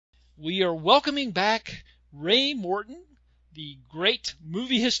we are welcoming back Ray Morton, the great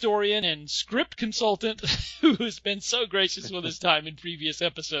movie historian and script consultant who has been so gracious with his time in previous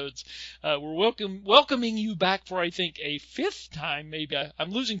episodes. We're welcoming you back for, I think, a fifth time, maybe.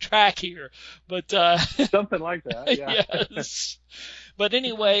 I'm losing track here, but something like that. Yeah. Yes. But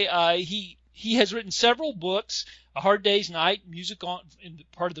anyway, he has written several books: A Hard Day's Night,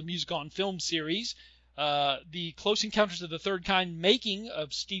 part of the Music on Film series. The Close Encounters of the Third Kind, making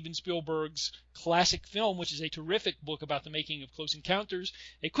of Steven Spielberg's classic film, which is a terrific book about the making of Close Encounters,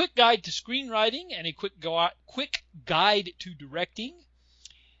 A Quick Guide to Screenwriting, and A Quick Guide to Directing.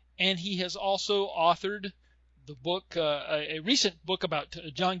 And he has also authored the book, a recent book about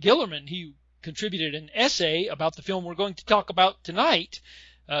John Gillerman. He contributed an essay about the film we're going to talk about tonight.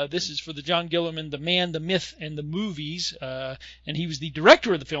 This is for the John Gillerman, The Man, the Myth, and the Movies, and he was the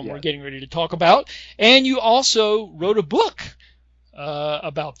director of the film we're getting ready to talk about. And you also wrote a book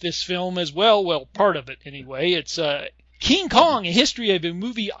about this film as well. Well, part of it anyway. It's King Kong, A History of a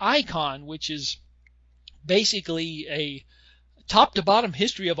Movie Icon, which is basically a top-to-bottom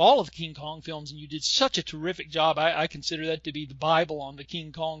history of all of the King Kong films, and you did such a terrific job. I consider that to be the Bible on the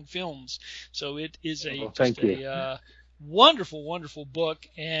King Kong films. So it is a wonderful, wonderful book,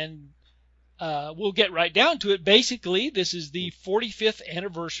 and we'll get right down to it. Basically, this is the 45th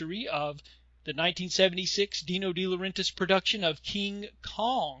anniversary of the 1976 Dino De Laurentiis production of King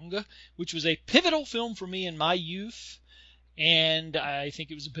Kong, which was a pivotal film for me in my youth, and I think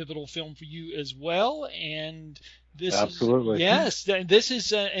it was a pivotal film for you as well. And this this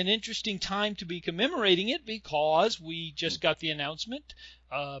is an interesting time to be commemorating it, because we just got the announcement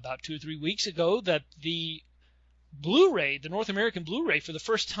about 2 or 3 weeks ago that the Blu-ray, the North American Blu-ray, for the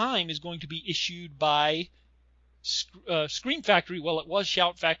first time is going to be issued by Scream Factory. Well, it was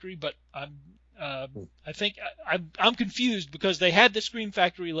Shout Factory, but I think I'm confused, because they had the Scream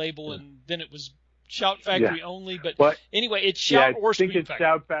Factory label and then it was Shout Factory only. But anyway, it's Shout or Scream Factory. I think it's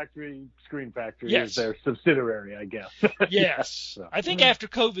Shout Factory. Scream Factory is their subsidiary, I guess. Yes. So. I think after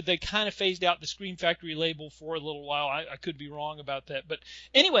COVID, they kind of phased out the Scream Factory label for a little while. I could be wrong about that. But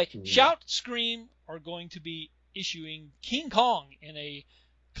anyway, Shout, Scream are going to be issuing King Kong in a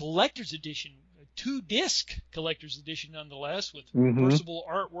collector's edition, a 2-disc collector's edition nonetheless, with reversible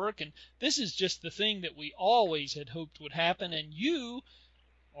artwork. And this is just the thing that we always had hoped would happen, and you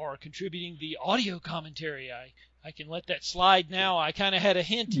are contributing the audio commentary. I can let that slide now. I kind of had a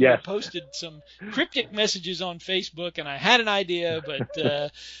hint. You posted some cryptic messages on Facebook, and I had an idea,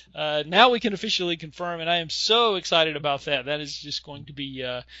 but now we can officially confirm, and I am so excited about that. That is just going to be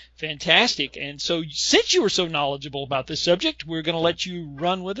fantastic. And so since you were so knowledgeable about this subject, we're going to let you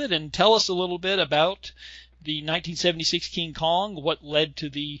run with it and tell us a little bit about the 1976 King Kong, what led to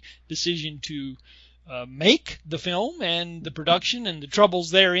the decision to make the film, and the production and the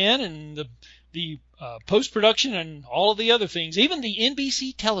troubles therein, and the post-production and all of the other things, even the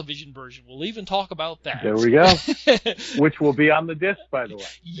NBC television version. We'll even talk about that. There we go. Which will be on the disc, by the way.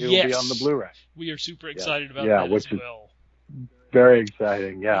 It will be on the Blu-ray. We are super excited about that which as well. Is very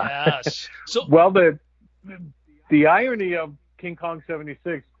exciting, Yes. So, well, the irony of King Kong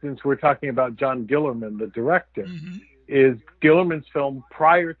 76, since we're talking about John Gillerman, the director, is Gillerman's film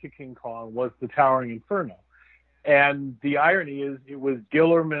prior to King Kong was The Towering Inferno. And the irony is it was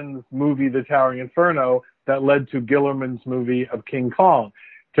Gillerman's movie, The Towering Inferno, that led to Gillerman's movie of King Kong.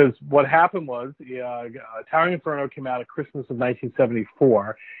 Because what happened was Towering Inferno came out at Christmas of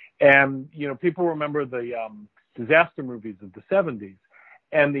 1974. And, people remember the disaster movies of the 70s.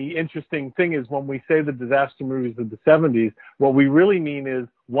 And the interesting thing is, when we say the disaster movies of the 70s, what we really mean is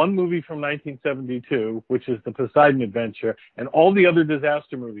one movie from 1972, which is The Poseidon Adventure, and all the other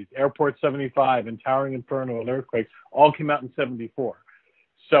disaster movies, Airport 75 and Towering Inferno and Earthquake, all came out in 74.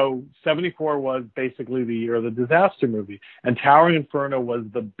 So 74 was basically the year of the disaster movie. And Towering Inferno was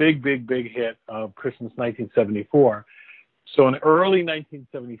the big, big, big hit of Christmas 1974. So in early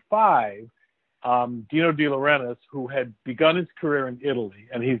 1975, Dino De Laurentiis, who had begun his career in Italy,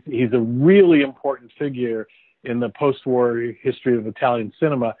 and he's a really important figure in the post-war history of Italian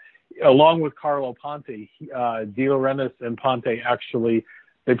cinema, along with Carlo Ponti. De Laurentiis and Ponti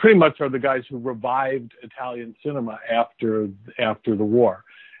they pretty much are the guys who revived Italian cinema after the war.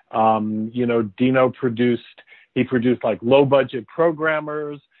 Dino produced like low-budget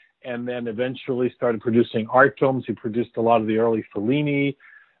programmers, and then eventually started producing art films. He produced a lot of the early Fellini.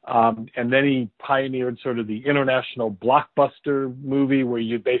 And then he pioneered sort of the international blockbuster movie, where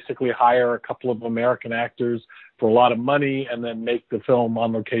you basically hire a couple of American actors for a lot of money and then make the film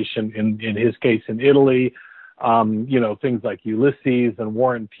on location, in his case in Italy. Things like Ulysses and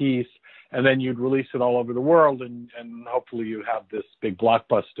War and Peace. and then you'd release it all over the world, and hopefully you'd have this big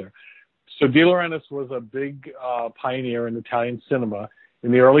blockbuster. So De Laurentiis was a big pioneer in Italian cinema.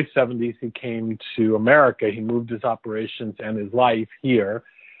 In the early 70s, he came to America. He moved his operations and his life here,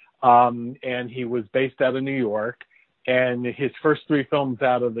 and he was based out of New York. And his first three films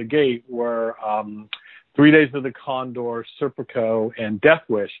out of the gate were 3 Days of the Condor, Serpico, and Death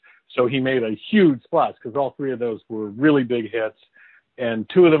Wish. So he made a huge splash because all three of those were really big hits. And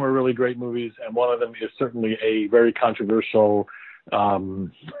two of them are really great movies, and one of them is certainly a very controversial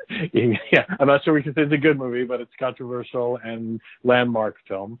yeah, I'm not sure we can say it's a good movie, but it's controversial and landmark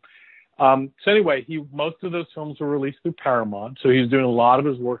film. So anyway, most of those films were released through Paramount, so he's doing a lot of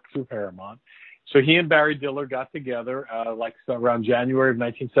his work through Paramount. So he and Barry Diller got together around January of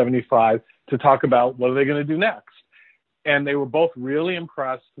 1975 to talk about what are they going to do next. And they were both really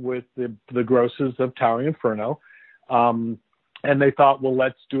impressed with the grosses of Towering Inferno. And they thought, well,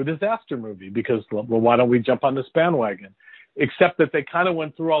 let's do a disaster movie because, well, why don't we jump on this bandwagon? Except that they kind of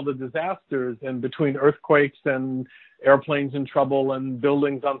went through all the disasters, and between earthquakes and airplanes in trouble and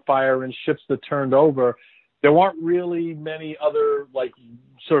buildings on fire and ships that turned over, there weren't really many other like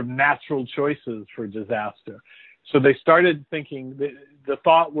sort of natural choices for disaster. So they started thinking, the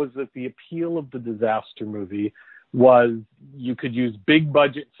thought was that the appeal of the disaster movie was you could use big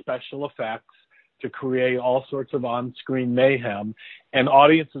budget special effects to create all sorts of on-screen mayhem, and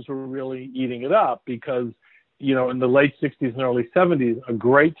audiences were really eating it up because, you know, in the late 60s and early 70s, a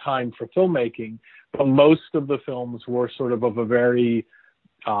great time for filmmaking, but most of the films were sort of a very,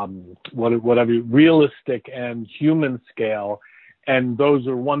 whatever, realistic and human scale, and those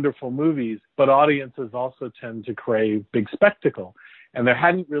are wonderful movies, but audiences also tend to crave big spectacle. And there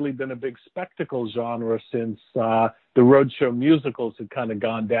hadn't really been a big spectacle genre since the roadshow musicals had kind of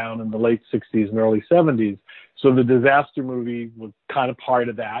gone down in the late 60s and early 70s. So the disaster movie was kind of part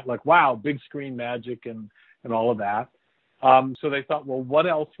of that, like, wow, big screen magic and all of that. So they thought, well, what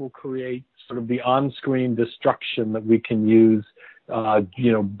else will create sort of the on-screen destruction that we can use,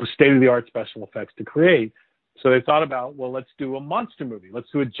 state-of-the-art special effects to create? So they thought about, well, let's do a monster movie. Let's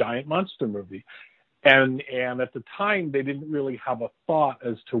do a giant monster movie. And at the time, they didn't really have a thought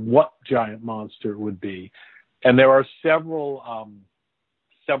as to what giant monster it would be. And there are several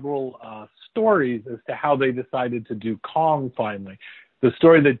stories as to how they decided to do Kong finally. The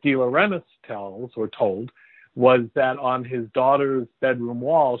story that De Laurentiis told was that on his daughter's bedroom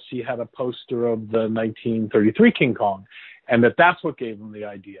wall, she had a poster of the 1933 King Kong, and that's what gave him the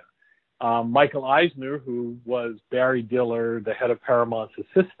idea. Michael Eisner, who was Barry Diller, the head of Paramount's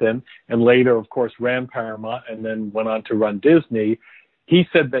assistant, and later, of course, ran Paramount and then went on to run Disney, he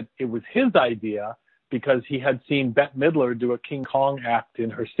said that it was his idea because he had seen Bette Midler do a King Kong act in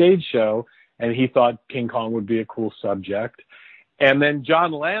her stage show, and he thought King Kong would be a cool subject. And then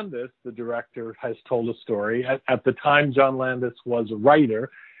John Landis, the director, has told a story. At the time, John Landis was a writer,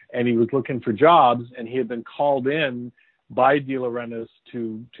 and he was looking for jobs, and he had been called in by De Laurentiis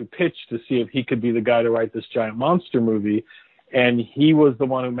to pitch to see if he could be the guy to write this giant monster movie. And he was the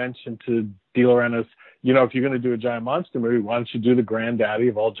one who mentioned to De Laurentiis, you know, if you're going to do a giant monster movie, why don't you do the granddaddy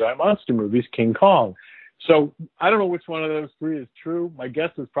of all giant monster movies, King Kong? So I don't know which one of those three is true. My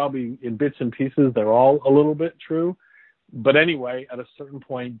guess is probably in bits and pieces, they're all a little bit true. But anyway, at a certain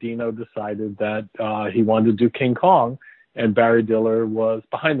point, Dino decided that he wanted to do King Kong, and Barry Diller was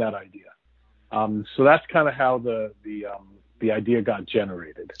behind that idea. So that's kind of how the idea got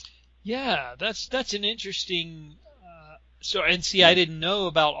generated. Yeah, that's an interesting. And see, I didn't know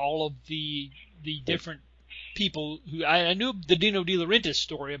about all of the different people who I knew the Dino De Laurentiis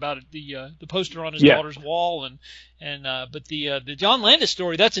story about it, the poster on his daughter's wall, but the John Landis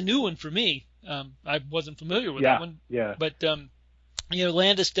story, that's a new one for me. I wasn't familiar with that one. Yeah. But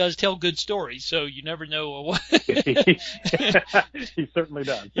Landis does tell good stories, so you never know what. He certainly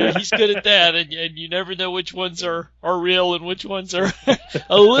does. Yeah, he's good at that, and you never know which ones are real and which ones are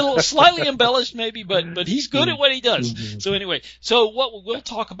a little slightly embellished, maybe, but he's good at what he does. Mm-hmm. So anyway, what we'll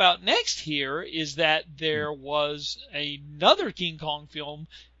talk about next here is that there was another King Kong film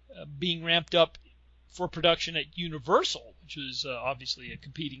being ramped up for production at Universal, which was obviously a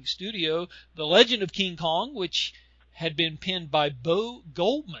competing studio, The Legend of King Kong, which had been penned by Bo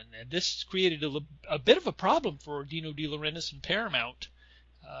Goldman, and this created a bit of a problem for Dino De Laurentiis and Paramount.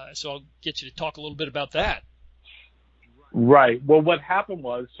 So I'll get you to talk a little bit about that. Right. Well, what happened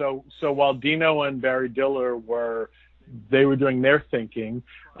was, so while Dino and Barry Diller were doing their thinking,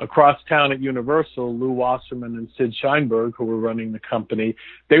 across town at Universal, Lou Wasserman and Sid Sheinberg, who were running the company,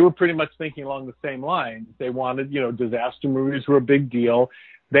 they were pretty much thinking along the same lines. They wanted, disaster movies were a big deal.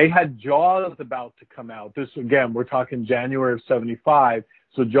 They had Jaws about to come out. This, again, we're talking January of 75.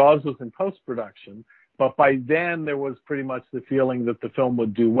 So Jaws was in post-production. But by then, there was pretty much the feeling that the film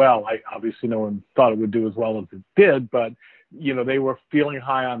would do well. Obviously, no one thought it would do as well as it did, but, you know, they were feeling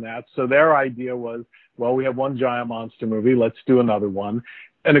high on that. So their idea was, well, we have one giant monster movie. Let's do another one.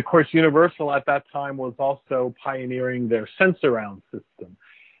 And, of course, Universal at that time was also pioneering their Sensurround system,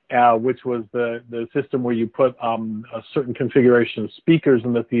 which was the system where you put a certain configuration of speakers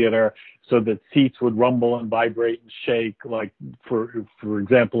in the theater so that seats would rumble and vibrate and shake, like, for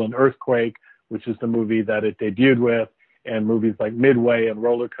example, an Earthquake, which is the movie that it debuted with, and movies like Midway and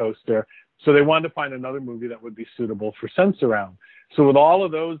Roller Coaster. So they wanted to find another movie that would be suitable for Sensurround. So with all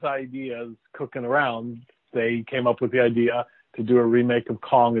of those ideas cooking around, they came up with the idea to do a remake of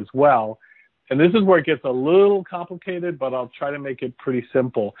Kong as well. And this is where it gets a little complicated, but I'll try to make it pretty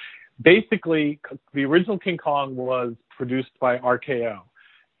simple. Basically, the original King Kong was produced by RKO.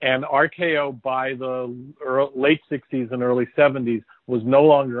 And RKO, by the late 60s and early 70s, was no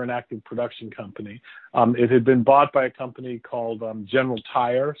longer an active production company. It had been bought by a company called General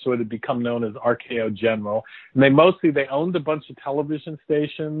Tire, so it had become known as RKO General. And they owned a bunch of television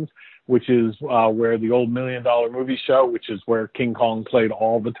stations, which is where the old $1 Million Movie Show, which is where King Kong played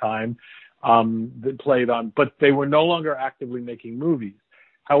all the time, that played on. But they were no longer actively making movies.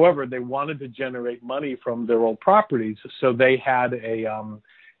 However, they wanted to generate money from their old properties, so they had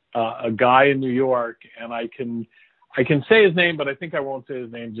a guy in New York, and I can say his name, but I think I won't say his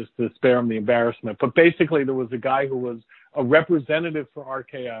name just to spare him the embarrassment. But basically, there was a guy who was a representative for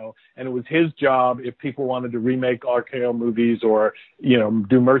RKO, and it was his job, if people wanted to remake RKO movies or, you know,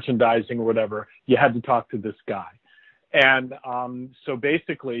 do merchandising or whatever, you had to talk to this guy. And so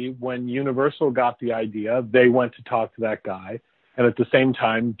basically, when Universal got the idea, they went to talk to that guy. And at the same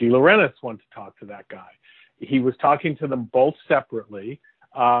time, De Laurentiis went to talk to that guy. He was talking to them both separately.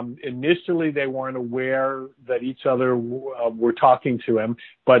 Initially, they weren't aware that each other were talking to him,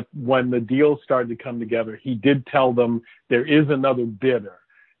 but when the deal started to come together, he did tell them there is another bidder,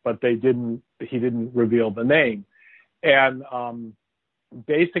 but he didn't reveal the name. And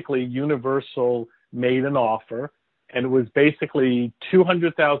basically, Universal made an offer, and it was basically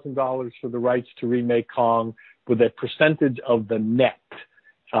 $200,000 for the rights to remake Kong with a percentage of the net.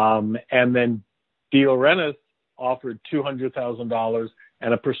 And then De Laurentiis offered $200,000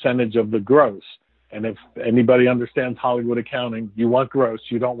 and a percentage of the gross. And if anybody understands Hollywood accounting, you want gross,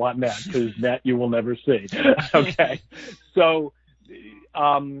 you don't want net, because net you will never see. Okay. So,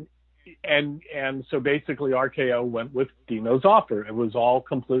 and so basically RKO went with Dino's offer. It was all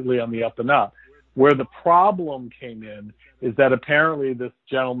completely on the up and up. Where the problem came in is that apparently this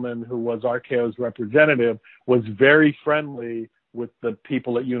gentleman who was RKO's representative was very friendly with the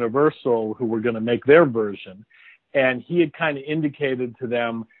people at Universal who were going to make their version. And he had kind of indicated to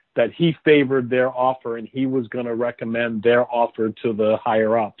them that he favored their offer and he was going to recommend their offer to the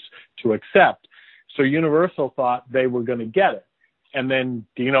higher ups to accept. So Universal thought they were going to get it. And then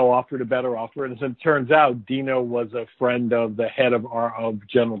Dino offered a better offer. And as it turns out, Dino was a friend of the head of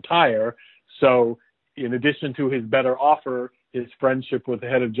General Tire. So in addition to his better offer, his friendship with the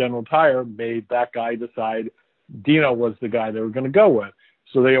head of General Tire made that guy decide Dino was the guy they were going to go with.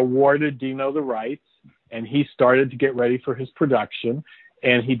 So they awarded Dino the rights, and he started to get ready for his production.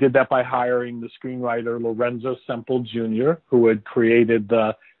 And he did that by hiring the screenwriter Lorenzo Semple Jr., who had created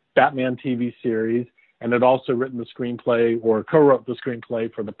the Batman TV series and had also written the screenplay or co-wrote the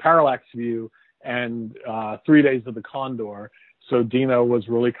screenplay for the Parallax View and 3 Days of the Condor. So Dino was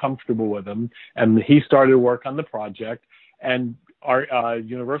really comfortable with him, and he started to work on the project. And our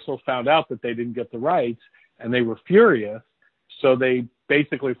Universal found out that they didn't get the rights, and they were furious. So they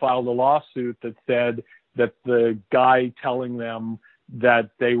basically filed a lawsuit that said that the guy telling them that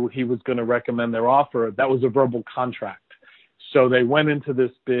he was going to recommend their offer, that was a verbal contract. So they went into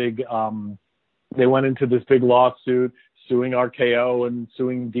this big lawsuit, suing RKO and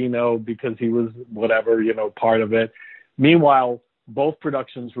suing Dino because he was whatever, part of it. Meanwhile, both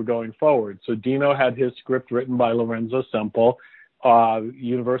productions were going forward. So Dino had his script written by Lorenzo Semple.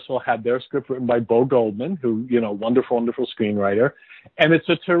 Universal had their script written by Bo Goldman, who, wonderful, wonderful screenwriter. And it's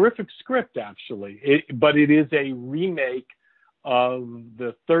a terrific script, actually. But it is a remake of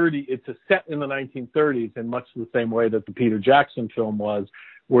it's a set in the 1930s in much the same way that the Peter Jackson film was,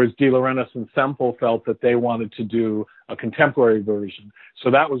 whereas De Laurentiis and Semple felt that they wanted to do a contemporary version. So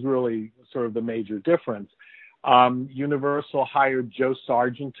that was really sort of the major difference. Universal hired Joe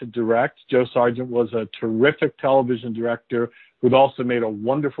Sargent to direct. Joe Sargent was a terrific television director who'd also made a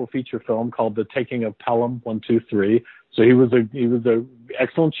wonderful feature film called The Taking of Pelham 1, 2, 3. So he was a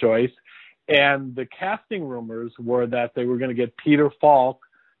excellent choice. And the casting rumors were that they were going to get Peter Falk,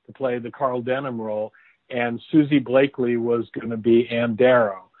 to play the Carl Denham role, and Susie Blakely was going to be Ann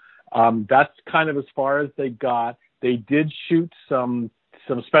Darrow. That's kind of as far as they got. They did shoot some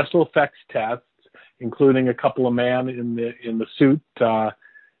special effects tests, including a couple of man in the suit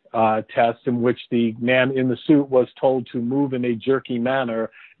tests, in which the man in the suit was told to move in a jerky manner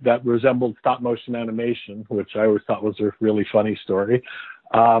that resembled stop motion animation, which I always thought was a really funny story.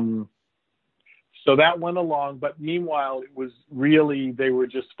 So that went along, but meanwhile, it was really, they were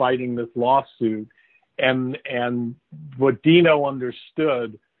just fighting this lawsuit. And what Dino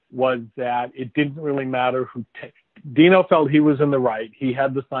understood was that it didn't really matter who, Dino felt he was in the right. He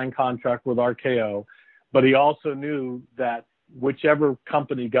had the signed contract with RKO, but he also knew that whichever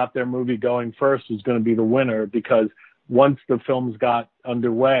company got their movie going first was going to be the winner, because once the films got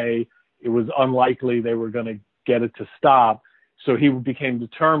underway, it was unlikely they were going to get it to stop. So he became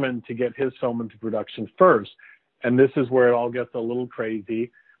determined to get his film into production first. And this is where it all gets a little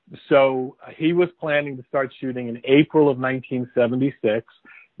crazy. So he was planning to start shooting in April of 1976.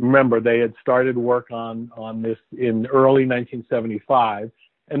 Remember, they had started work on this in early 1975.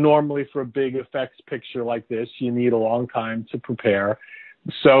 And normally for a big effects picture like this, you need a long time to prepare.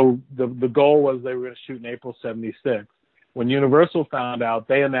 So the goal was they were going to shoot in April 76. When Universal found out,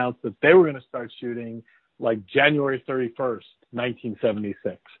 they announced that they were going to start shooting like January 31st,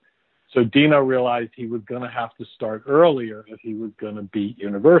 1976. So Dino realized he was going to have to start earlier if he was going to beat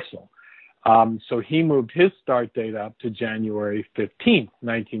Universal. So he moved his start date up to January 15th,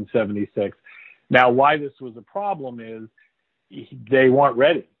 1976. Now, why this was a problem is they weren't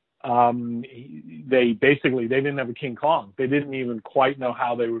ready. They didn't have a King Kong. They didn't even quite know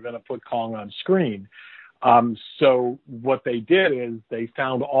how they were going to put Kong on screen. So what they did is they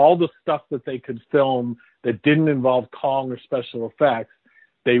found all the stuff that they could film that didn't involve Kong or special effects.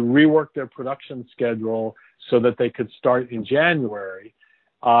 They reworked their production schedule so that they could start in January.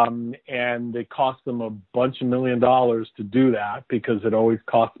 And it cost them a bunch of $1 million to do that, because it always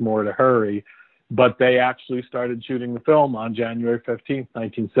costs more to hurry. But they actually started shooting the film on January 15th,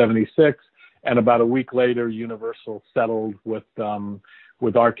 1976. And about a week later, Universal settled with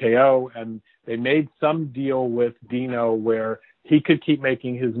RKO, and they made some deal with Dino where he could keep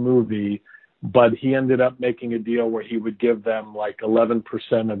making his movie, but he ended up making a deal where he would give them like 11%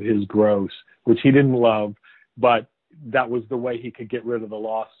 of his gross, which he didn't love, but that was the way he could get rid of the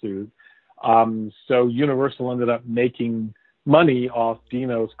lawsuit. So Universal ended up making money off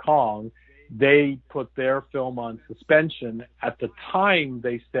Dino's Kong. They put their film on suspension. At the time,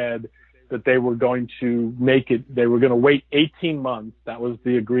 they said that they were going to make it, they were going to wait 18 months. That was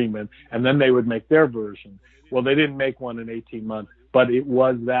the agreement. And then they would make their version. Well, they didn't make one in 18 months, but it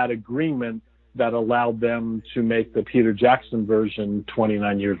was that agreement that allowed them to make the Peter Jackson version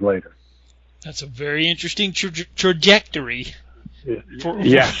 29 years later. That's a very interesting trajectory. For very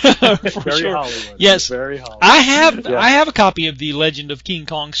sure. Hollywood. Yes, very Hollywood. I have a copy of the Legend of King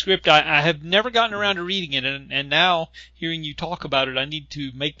Kong script. I have never gotten around to reading it, and now hearing you talk about it, I need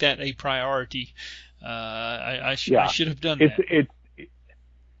to make that a priority. I should have done that.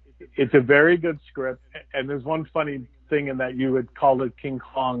 It's a very good script, and there's one funny thing in that you would call it King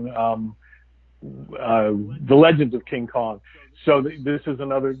Kong, the Legend of King Kong. So this is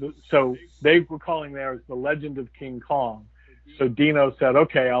another. So they were calling theirs the Legend of King Kong. So Dino said,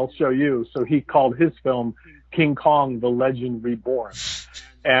 "Okay, I'll show you." So he called his film King Kong: The Legend Reborn,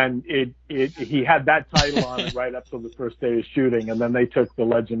 and he had that title on it right up till the first day of shooting, and then they took The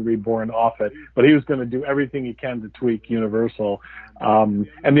Legend Reborn off it. But he was going to do everything he can to tweak Universal. And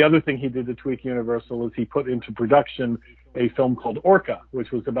the other thing he did to tweak Universal is he put into production a film called Orca,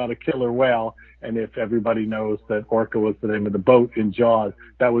 which was about a killer whale. And if everybody knows that Orca was the name of the boat in Jaws,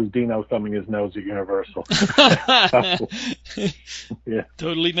 that was Dino thumbing his nose at Universal. Yeah.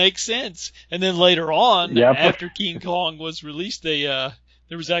 Totally makes sense. And then later on, after King Kong was released,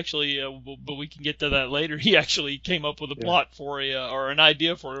 there was actually, but we can get to that later. He actually came up with a plot for or an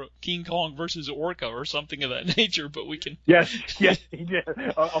idea for King Kong versus Orca or something of that nature. But we can. Yes, he did.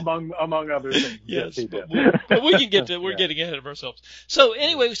 Among other things. Yes, he did. But we can get to. We're getting ahead of ourselves. So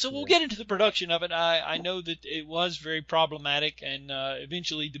anyway, we'll get into the production of it. I know that it was very problematic, and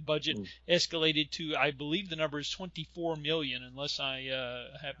eventually the budget escalated to, I believe the number is $24 million, unless I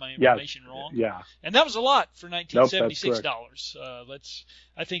have my information wrong. Yeah. And that was a lot for 1976 dollars.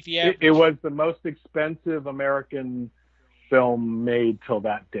 I think the average. It was the most expensive American film made till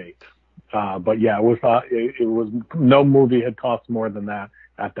that date. But yeah, it was no movie had cost more than that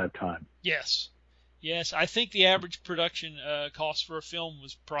at that time. Yes. I think the average production cost for a film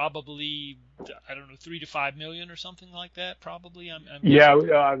was probably, I don't know, $3 to $5 million or something like that. Probably. I'm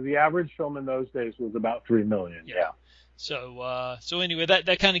the average film in those days was about $3 million. Yeah. So anyway,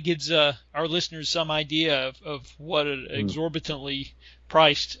 that kind of gives our listeners some idea of what an exorbitantly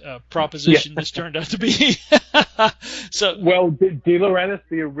priced proposition this turned out to be. Well, De Laurentiis,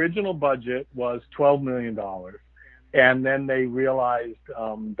 the original budget was $12 million. And then they realized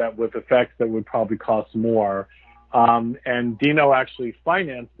that with effects that would probably cost more. And Dino actually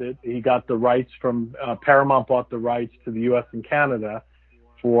financed it. He got the rights from Paramount, bought the rights to the U.S. and Canada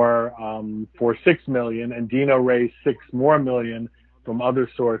for $6 million, and Dino raised $6 million from other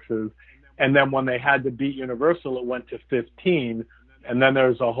sources. And then when they had to beat Universal, it went to 15. And then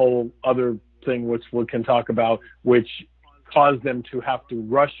there's a whole other thing which we can talk about, which caused them to have to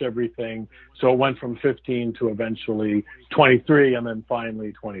rush everything. So it went from 15 to eventually 23, and then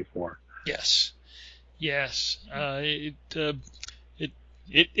finally 24. Yes.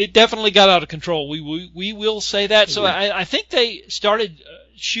 It definitely got out of control. We will say that. So I think they started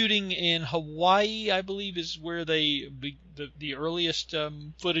shooting in Hawaii, I believe, is where the earliest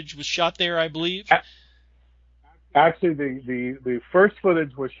footage was shot there, I believe. Actually, the first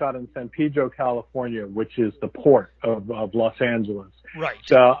footage was shot in San Pedro, California, which is the port of Los Angeles. Right.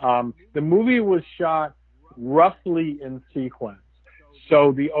 So the movie was shot roughly in sequence.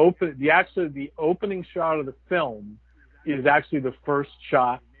 So the opening shot of the film is actually the first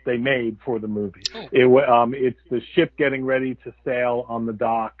shot they made for the movie. Oh. It's the ship getting ready to sail on the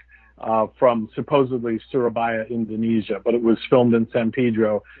dock from supposedly Surabaya, Indonesia, but it was filmed in San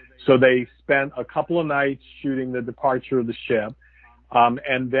Pedro. So they spent a couple of nights shooting the departure of the ship,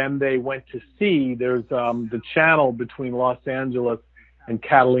 and then they went to sea. There's the channel between Los Angeles and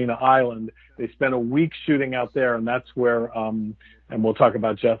Catalina Island. They spent a week shooting out there, and that's where, and we'll talk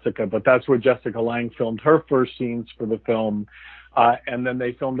about Jessica, but that's where Jessica Lange filmed her first scenes for the film. And then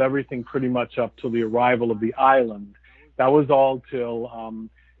they filmed everything pretty much up till the arrival of the island. That was all till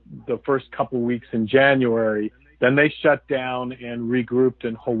the first couple of weeks in January. Then they shut down and regrouped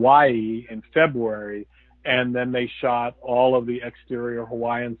in Hawaii in February, and then they shot all of the exterior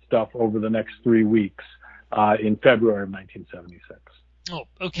Hawaiian stuff over the next 3 weeks in February of 1976. Oh,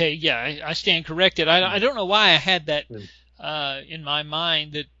 okay, yeah, I stand corrected. I don't know why I had that in my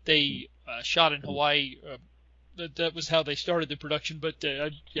mind that they shot in Hawaii. That was how they started the production, but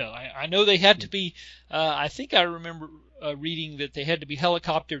I know they had to be. I think I remember reading that they had to be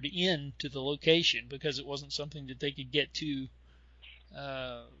helicoptered in to the location because it wasn't something that they could get to.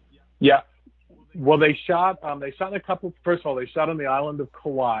 Yeah, well, they shot a couple. First of all, they shot on the island of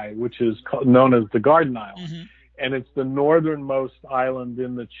Kauai, which is known as the Garden Island, mm-hmm. and it's the northernmost island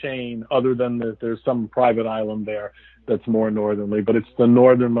in the chain. Other than there's some private island there that's more northerly, but it's the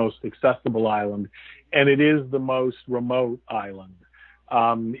northernmost accessible island. And it is the most remote island.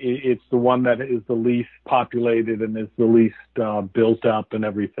 It's the one that is the least populated and is the least built up and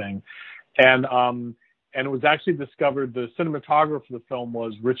everything. And it was actually discovered, the cinematographer for the film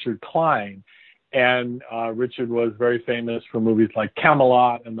was Richard Klein. And Richard was very famous for movies like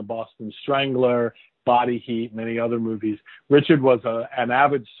Camelot and The Boston Strangler, Body Heat, many other movies. Richard was an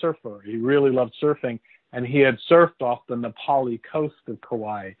avid surfer. He really loved surfing. And he had surfed off the Nepali coast of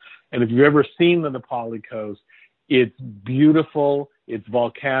Kauai. And if you've ever seen the Nepali coast, it's beautiful, it's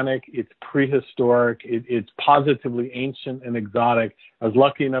volcanic, it's prehistoric, it's positively ancient and exotic. I was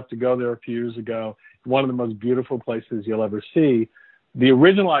lucky enough to go there a few years ago. It's one of the most beautiful places you'll ever see. The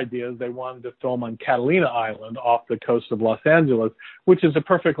original idea is they wanted to film on Catalina Island off the coast of Los Angeles, which is a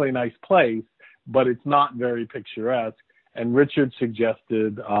perfectly nice place, but it's not very picturesque. And Richard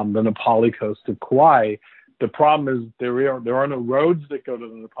suggested the Nepali coast of Kauai. The problem is there are no roads that go to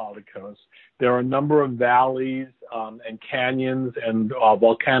the Nepali coast. There are a number of valleys and canyons and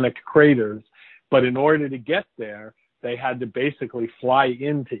volcanic craters. But in order to get there, they had to basically fly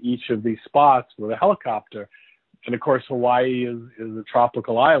into each of these spots with a helicopter. And, of course, Hawaii is a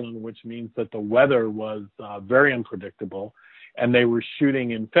tropical island, which means that the weather was very unpredictable. And they were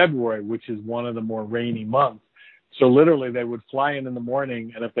shooting in February, which is one of the more rainy months. So literally they would fly in the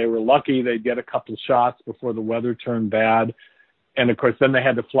morning, and if they were lucky, they'd get a couple shots before the weather turned bad. And, of course, then they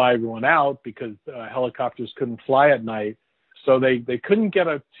had to fly everyone out because helicopters couldn't fly at night. So they couldn't get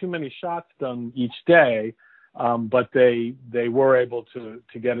too many shots done each day, but they were able to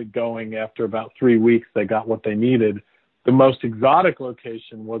get it going. After about 3 weeks, they got what they needed. The most exotic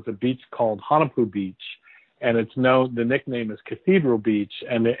location was a beach called Hanapu Beach, and it's known, the nickname is Cathedral Beach,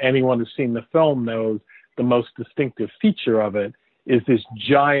 and anyone who's seen the film knows the most distinctive feature of it is this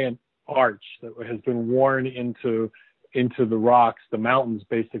giant arch that has been worn into the rocks, the mountains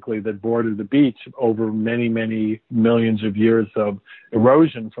basically that border the beach over many, many millions of years of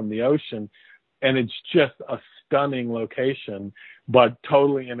erosion from the ocean. And it's just a stunning location, but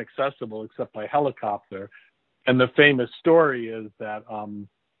totally inaccessible except by helicopter. And the famous story is that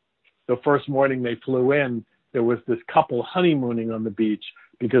the first morning they flew in, there was this couple honeymooning on the beach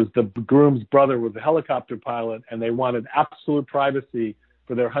because the groom's brother was a helicopter pilot and they wanted absolute privacy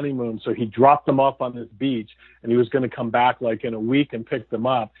for their honeymoon. So he dropped them off on this beach and he was going to come back like in a week and pick them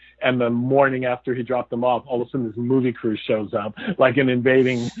up. And the morning after he dropped them off, all of a sudden this movie crew shows up like an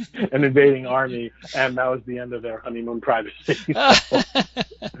invading army. And that was the end of their honeymoon privacy. So,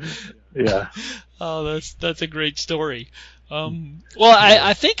 yeah. Oh, that's a great story.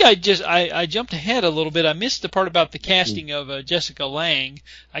 I think I jumped ahead a little bit. I missed the part about the casting of Jessica Lange.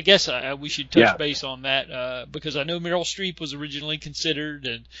 I guess we should touch base on that because I know Meryl Streep was originally considered,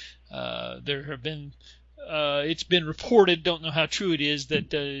 and there have been it's been reported, don't know how true it is, that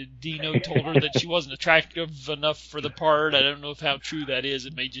Dino told her that she wasn't attractive enough for the part. I don't know how true that is.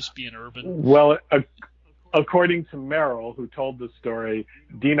 It may just be an urban. Well, according to Meryl, who told the story,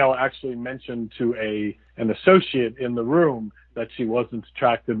 Dino actually mentioned to an associate in the room that she wasn't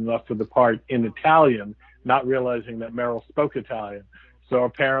attractive enough for the part in Italian, not realizing that Meryl spoke Italian. So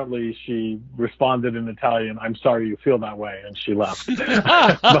apparently she responded in Italian, "I'm sorry you feel that way," and she left.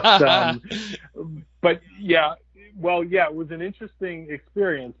 But yeah, well, yeah, it was an interesting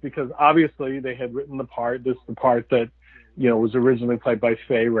experience because obviously they had written the part. This is the part that, was originally played by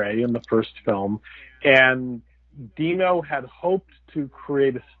Fay Wray in the first film. And Dino had hoped to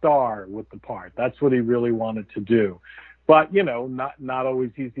create a star with the part. That's what he really wanted to do. But, not always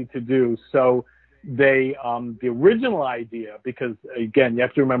easy to do. So they, the original idea, because again, you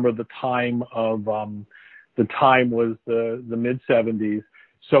have to remember the time was the mid-70s.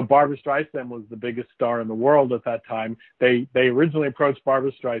 So Barbra Streisand was the biggest star in the world at that time. They originally approached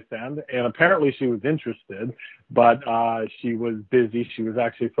Barbra Streisand, and apparently she was interested, but she was busy. She was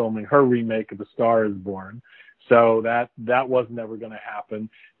actually filming her remake of A Star Is Born, so that wasn't ever going to happen.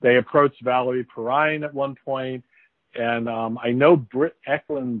 They approached Valerie Perrine at one point, and I know Britt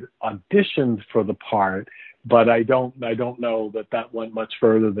Eklund auditioned for the part, but I don't know that went much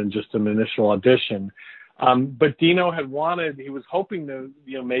further than just an initial audition. But Dino he was hoping to,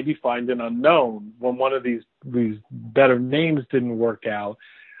 maybe find an unknown when one of these better names didn't work out.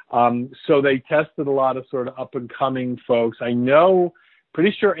 So they tested a lot of sort of up and coming folks.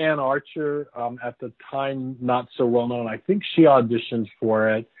 Pretty sure Ann Archer, at the time, not so well known. I think she auditioned for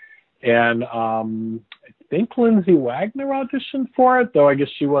it. And, I think Lindsay Wagner auditioned for it, though I guess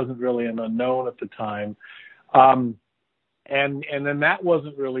she wasn't really an unknown at the time. And then that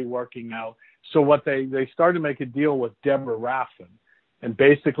wasn't really working out. So what they started to make a deal with Deborah Raffin, and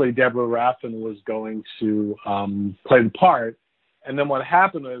basically Deborah Raffin was going to play the part. And then what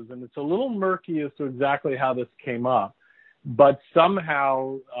happened is, and it's a little murky as to exactly how this came up, but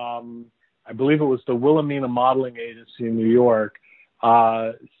somehow I believe it was the Wilhelmina Modeling Agency in New York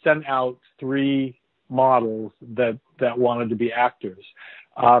sent out 3 models that wanted to be actors.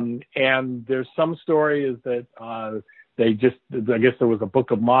 And there's some story is that I guess there was a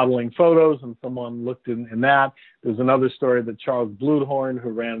book of modeling photos and someone looked in that. There's another story that Charles Bluhdorn, who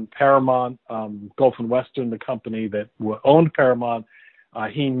ran Paramount, Gulf and Western, the company that owned Paramount,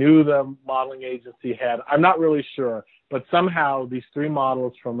 he knew the modeling agency had. I'm not really sure, but somehow these 3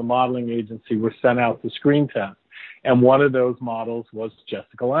 models from the modeling agency were sent out to screen test. And one of those models was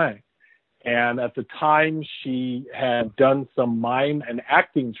Jessica Lange. And at the time, she had done some mime and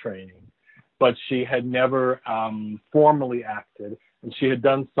acting training, but she had never formally acted, and she had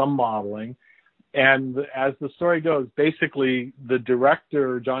done some modeling. And as the story goes, basically the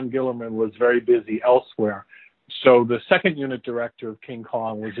director, John Gillerman, was very busy elsewhere. So the second unit director of King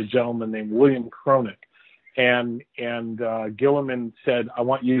Kong was a gentleman named William Cronin. And Gillerman said, "I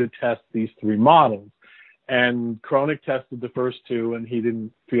want you to test these 3 models." And Cronin tested the first 2, and he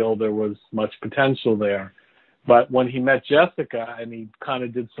didn't feel there was much potential there. But when he met Jessica and he kind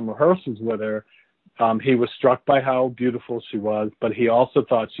of did some rehearsals with her, he was struck by how beautiful she was, but he also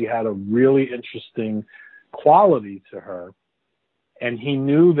thought she had a really interesting quality to her. And he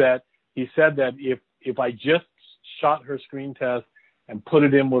said that if I just shot her screen test and put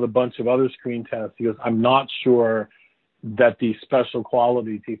it in with a bunch of other screen tests, he goes, I'm not sure that the special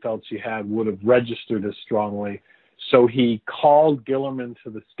qualities he felt she had would have registered as strongly. So he called Gillerman to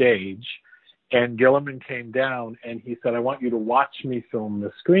the stage, and Gillerman came down and he said, I want you to watch me film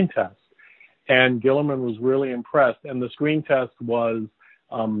the screen test. And Gillerman was really impressed. And the screen test was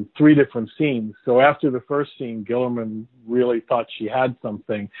 3 different scenes. So after the first scene, Gillerman really thought she had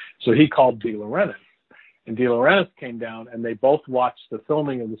something. So he called De Laurentiis. And De Laurentiis came down and they both watched the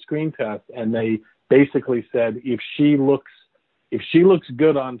filming of the screen test. And they basically said, if she looks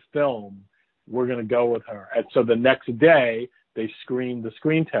good on film, we're going to go with her. And so the next day they screened the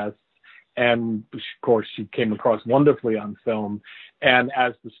screen tests, And of course, she came across wonderfully on film. And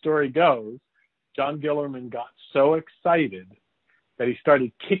as the story goes, John Gillerman got so excited that he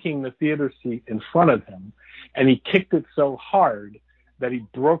started kicking the theater seat in front of him. And he kicked it so hard that he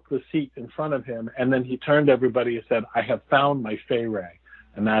broke the seat in front of him. And then he turned to everybody and said, "I have found my Fay Wray."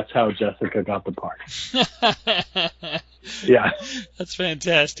 And that's how Jessica got the part. Yeah. That's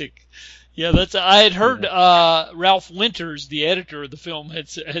fantastic. Yeah, I had heard Ralph Winters, the editor of the film, had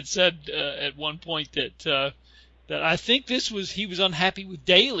said at one point that I think he was unhappy with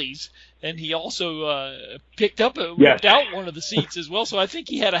dailies, and he also ripped out one of the seats as well. So I think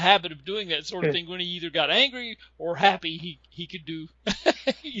he had a habit of doing that sort of thing when he either got angry or happy. He could do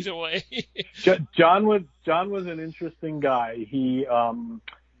either way. John was an interesting guy.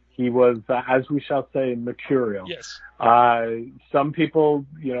 He was, as we shall say, mercurial. Yes. Some people,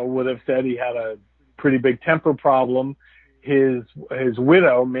 would have said he had a pretty big temper problem. His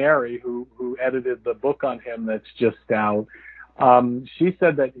widow, Mary, who edited the book on him that's just out, she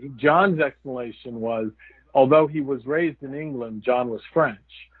said that John's explanation was, although he was raised in England, John was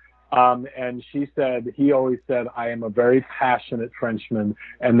French. And she said, he always said, "I am a very passionate Frenchman,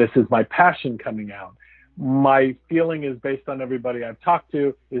 and this is my passion coming out." My feeling is, based on everybody I've talked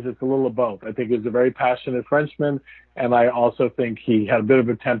to, is it's a little of both. I think he's a very passionate Frenchman, and I also think he had a bit of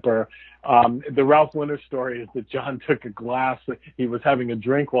a temper. The Ralph Winters story is that John took a glass, he was having a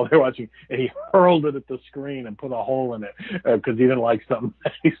drink while they were watching, and he hurled it at the screen and put a hole in it because he didn't like something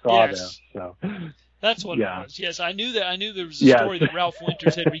that he saw there. So that's what it was. Yes, I knew there was a story that Ralph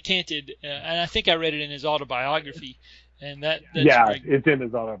Winters had recanted, and I think I read it in his autobiography. And that's it's in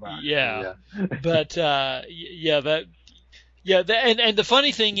his autobiography. Yeah. But and the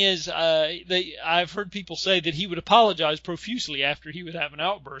funny thing is, I've heard people say that he would apologize profusely after he would have an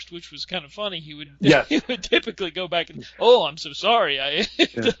outburst, which was kind of funny. He would typically go back and, "Oh, I'm so sorry."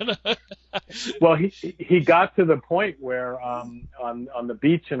 Well, he got to the point where on the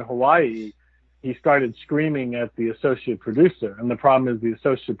beach in Hawaii, he started screaming at the associate producer, and the problem is the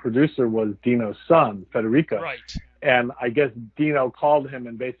associate producer was Dino's son, Federico. Right. And I guess Dino called him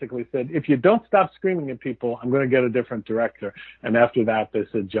and basically said, "If you don't stop screaming at people, I'm going to get a different director." And after that, they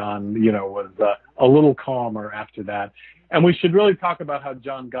said John, was a little calmer after that. And we should really talk about how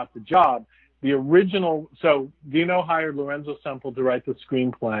John got the job. So Dino hired Lorenzo Semple to write the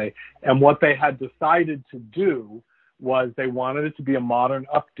screenplay. And what they had decided to do was they wanted it to be a modern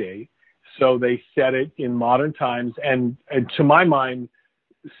update. So they set it in modern times. And to my mind,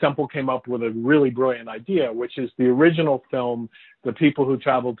 Semple came up with a really brilliant idea, which is the original film, the people who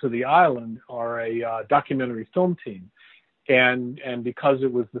traveled to the island are a documentary film team. And because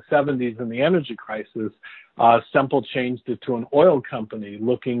it was the 70s and the energy crisis, Semple changed it to an oil company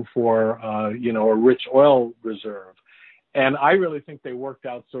looking for, a rich oil reserve. And I really think they worked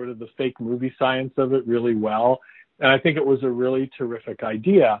out sort of the fake movie science of it really well. And I think it was a really terrific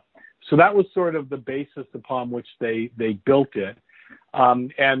idea. So that was sort of the basis upon which they built it.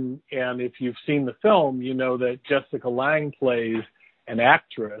 And if you've seen the film, you know that Jessica Lange plays an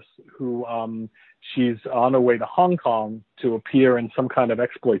actress who she's on her way to Hong Kong to appear in some kind of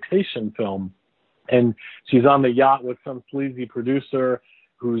exploitation film. And she's on the yacht with some sleazy producer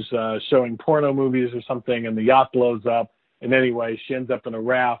who's showing porno movies or something, and the yacht blows up. And anyway, she ends up in a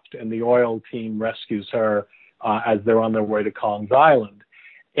raft, and the oil team rescues her as they're on their way to Kong's Island.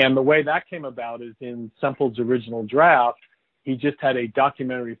 And the way that came about is in Semple's original draft, he just had a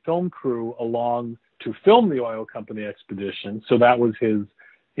documentary film crew along to film the oil company expedition. So that was his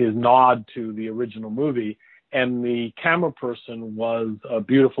nod to the original movie. And the camera person was a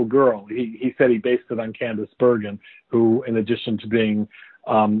beautiful girl. He said he based it on Candice Bergen, who, in addition to being,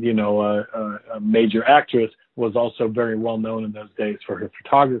 a major actress, was also very well known in those days for her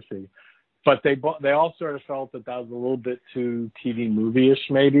photography. But they all sort of felt that was a little bit too TV movie-ish,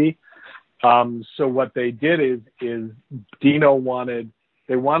 maybe. So what they did is Dino wanted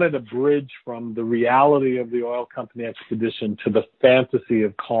a bridge from the reality of the oil company expedition to the fantasy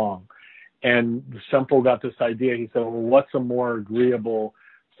of Kong. And Semple got this idea. He said, well, what's a more agreeable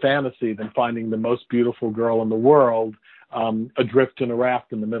fantasy than finding the most beautiful girl in the world adrift in a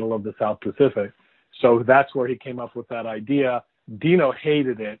raft in the middle of the South Pacific? So that's where he came up with that idea. Dino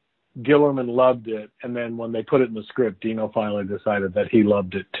hated it. Gillerman loved it. And then when they put it in the script, Dino finally decided that he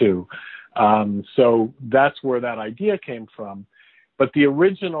loved it too. So that's where that idea came from. But the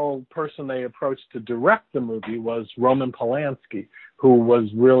original person they approached to direct the movie was Roman Polanski, who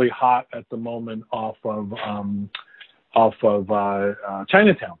was really hot at the moment off of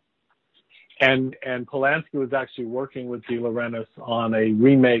Chinatown. And Polanski was actually working with De Laurentiis on a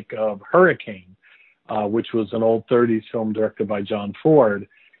remake of Hurricane, which was an old 30s film directed by John Ford.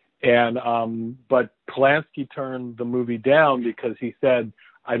 And but Polanski turned the movie down because he said,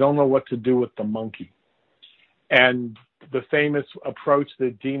 "I don't know what to do with the monkey." And the famous approach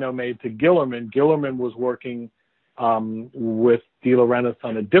that Dino made to Gillerman was working with De Laurentiis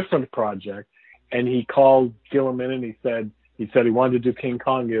on a different project, and he called Gillerman and he said he wanted to do King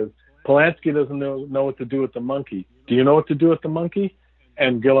Kong. He goes, "Polanski doesn't know what to do with the monkey. Do you know what to do with the monkey?"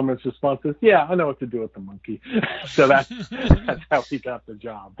 And Gillerman's response is, "Yeah, I know what to do with the monkey." So that's how he got the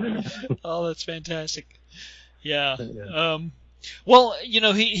job. Oh, that's fantastic. Yeah. Well,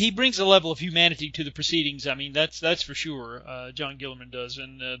 he brings a level of humanity to the proceedings. I mean, that's for sure. John Gillerman does,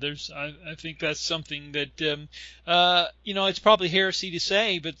 and I think that's something that it's probably heresy to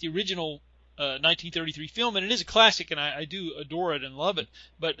say, but the original 1933 film, and it is a classic, and I do adore it and love it,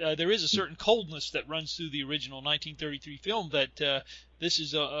 but there is a certain coldness that runs through the original 1933 film that this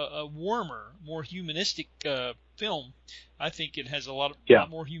is a warmer, more humanistic film. I think it has a lot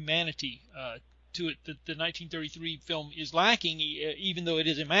more humanity to it that the 1933 film is lacking, even though it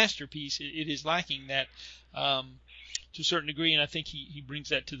is a masterpiece. It is lacking that to a certain degree, and I think he brings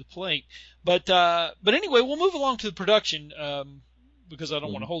that to the plate. But anyway, we'll move along to the production. Because I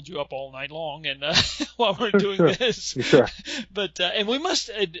don't want to hold you up all night long, and while we're doing this. Sure. But and we must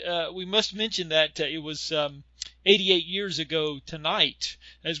mention that it was 88 years ago tonight,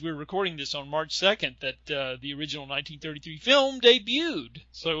 as we're recording this on March 2nd, that the original 1933 film debuted.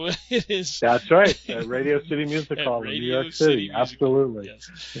 So it is. That's right. At Radio City Music Hall in New York City. Absolutely. Yes.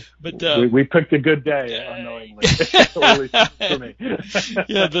 But we picked a good day, unknowingly. For me.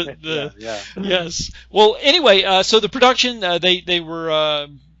 Yes. Well, anyway, so the production, they were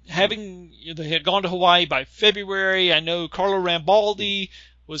they had gone to Hawaii by February. I know Carlo Rambaldi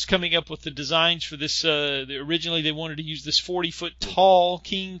was coming up with the designs for this. Originally, they wanted to use this 40-foot tall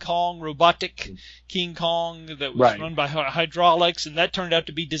King Kong, robotic King Kong that was run by hydraulics, and that turned out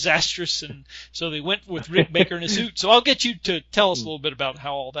to be disastrous, and so they went with Rick Baker in a suit. So I'll get you to tell us a little bit about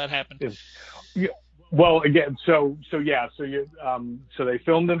how all that happened. Yeah. Well, again, so they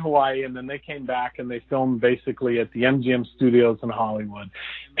filmed in Hawaii, and then they came back and they filmed basically at the MGM studios in Hollywood.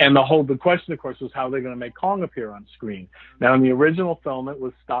 And the question, of course, was how they're going to make Kong appear on screen. Now, in the original film, it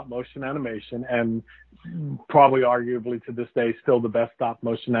was stop motion animation, and probably arguably to this day, still the best stop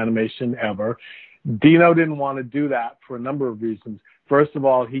motion animation ever. Dino didn't want to do that for a number of reasons. First of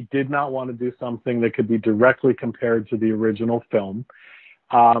all, he did not want to do something that could be directly compared to the original film.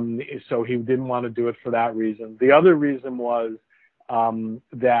 So he didn't want to do it for that reason. The other reason was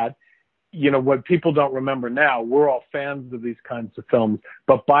that, what people don't remember now, we're all fans of these kinds of films,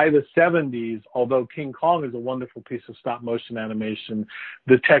 but by the 70s, although King Kong is a wonderful piece of stop motion animation,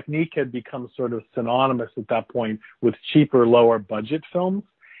 the technique had become sort of synonymous at that point with cheaper, lower budget films.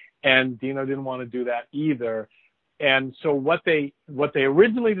 And Dino didn't want to do that either. And so what they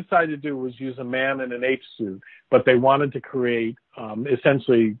originally decided to do was use a man in an ape suit, but they wanted to create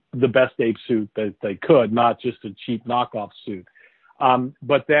essentially the best ape suit that they could, not just a cheap knockoff suit.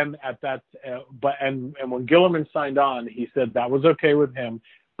 But then when Gillerman signed on, he said that was okay with him,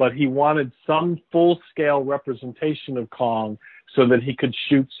 but he wanted some full-scale representation of Kong so that he could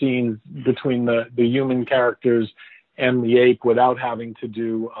shoot scenes between the human characters and the ape without having to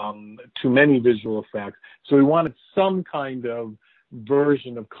do too many visual effects. So we wanted some kind of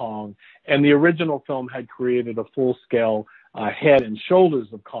version of Kong. And the original film had created a full-scale head and shoulders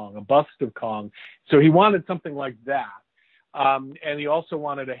of Kong, a bust of Kong. So he wanted something like that. And he also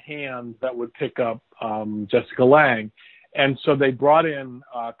wanted a hand that would pick up Jessica Lange. And so they brought in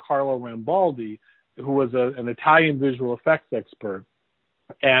Carlo Rambaldi, who was an Italian visual effects expert.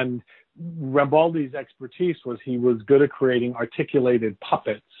 And Rambaldi's expertise was he was good at creating articulated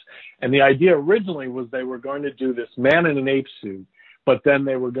puppets. And the idea originally was they were going to do this man in an ape suit, but then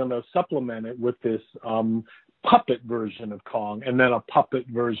they were going to supplement it with this puppet version of Kong and then a puppet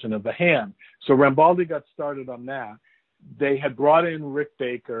version of the hand. So Rambaldi got started on that. They had brought in Rick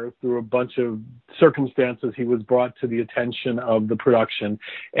Baker through a bunch of circumstances. He was brought to the attention of the production,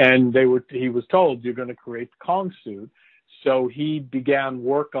 and he was told, you're going to create the Kong suit. So he began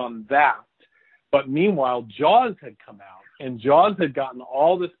work on that. But meanwhile, Jaws had come out, and Jaws had gotten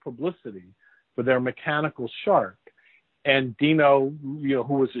all this publicity for their mechanical shark. And Dino,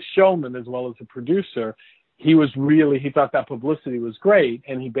 who was a showman as well as a producer, he thought that publicity was great.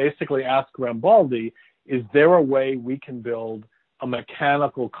 And he basically asked Rambaldi, is there a way we can build a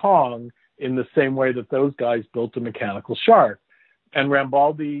mechanical Kong in the same way that those guys built a mechanical shark? And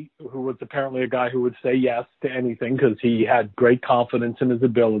Rambaldi, who was apparently a guy who would say yes to anything because he had great confidence in his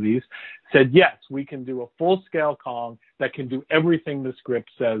abilities, said, yes, we can do a full-scale Kong that can do everything the script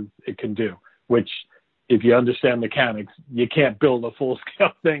says it can do, which if you understand mechanics, you can't build a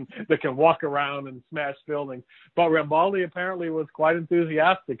full-scale thing that can walk around and smash buildings. But Rambaldi apparently was quite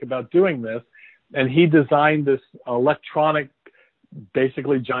enthusiastic about doing this, and he designed this electronic,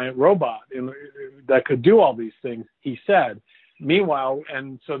 basically giant robot that could do all these things, he said. Meanwhile,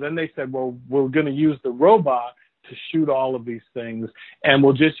 and so then they said, well, we're going to use the robot to shoot all of these things, and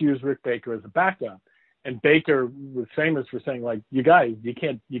we'll just use Rick Baker as a backup. And Baker was famous for saying, like, you guys, you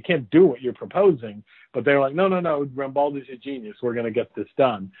can't do what you're proposing. But they're like, no, Rambaldi's a genius. We're going to get this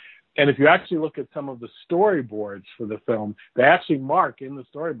done. And if you actually look at some of the storyboards for the film, they actually mark in the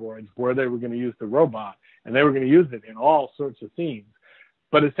storyboards where they were going to use the robot, and they were going to use it in all sorts of scenes.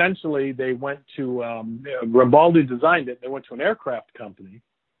 But essentially, they went to Rambaldi designed it. They went to an aircraft company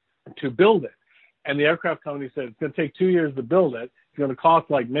to build it, and the aircraft company said it's going to take 2 years to build it. It's going to cost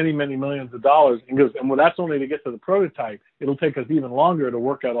like many, many millions of dollars. And goes, and well, that's only to get to the prototype. It'll take us even longer to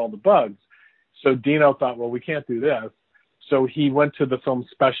work out all the bugs. So Dino thought, well, we can't do this. So he went to the film's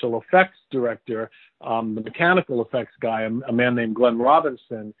special effects director, the mechanical effects guy, a man named Glenn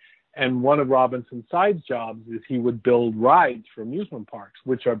Robinson. And one of Robinson's side jobs is he would build rides for amusement parks,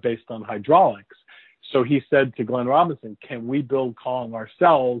 which are based on hydraulics. So he said to Glenn Robinson, can we build Kong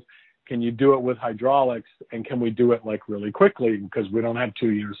ourselves? Can you do it with hydraulics? And can we do it like really quickly? Because we don't have 2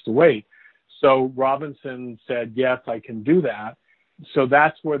 years to wait. So Robinson said, yes, I can do that. So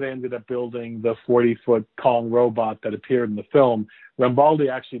that's where they ended up building the 40-foot Kong robot that appeared in the film. Rambaldi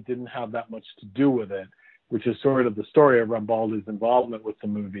actually didn't have that much to do with it, which is sort of the story of Rambaldi's involvement with the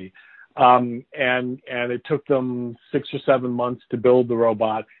movie. And it took them 6 or 7 months to build the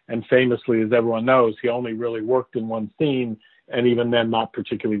robot. And famously, as everyone knows, he only really worked in one scene, and even then not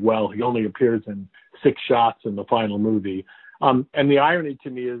particularly well. He only appears in 6 shots in the final movie. And the irony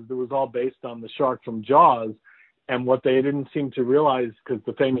to me is it was all based on the shark from Jaws. And what they didn't seem to realize, because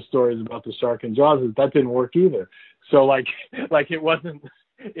the famous stories about the shark in Jaws, is that didn't work either. So like it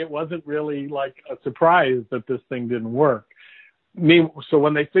wasn't really like a surprise that this thing didn't work. So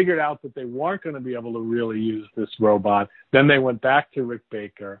when they figured out that they weren't going to be able to really use this robot, then they went back to Rick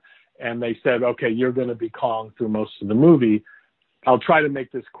Baker and they said, okay, you're going to be Kong through most of the movie. I'll try to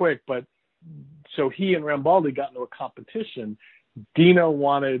make this quick, but so he and Rambaldi got into a competition. Dino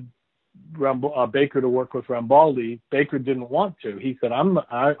wanted Baker to work with Rambaldi. Baker didn't want to. He said, I'm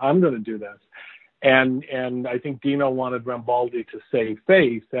going to do this. And I think Dino wanted Rambaldi to save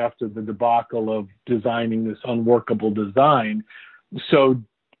face after the debacle of designing this unworkable design. So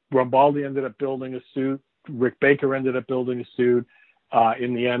Rambaldi ended up building a suit. Rick Baker ended up building a suit.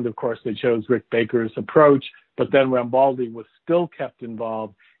 In the end, of course, they chose Rick Baker's approach, but then Rambaldi was still kept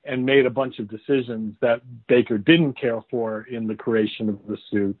involved and made a bunch of decisions that Baker didn't care for in the creation of the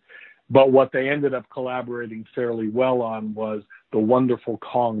suit. But what they ended up collaborating fairly well on was the wonderful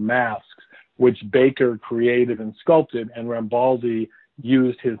Kong masks, which Baker created and sculpted, and Rambaldi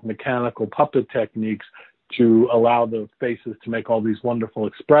used his mechanical puppet techniques to allow the faces to make all these wonderful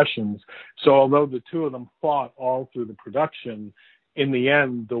expressions. So although the two of them fought all through the production, in the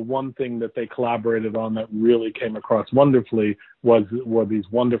end, the one thing that they collaborated on that really came across wonderfully were these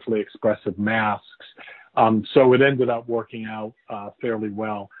wonderfully expressive masks. So it ended up working out fairly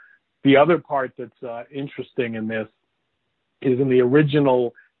well. The other part that's interesting in this is in the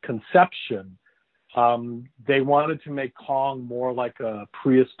original conception, they wanted to make Kong more like a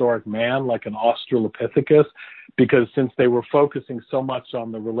prehistoric man, like an Australopithecus, because since they were focusing so much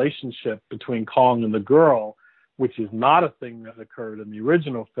on the relationship between Kong and the girl, which is not a thing that occurred in the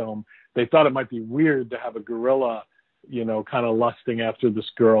original film, they thought it might be weird to have a gorilla, kind of lusting after this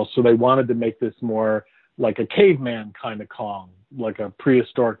girl. So they wanted to make this more like a caveman kind of Kong, like a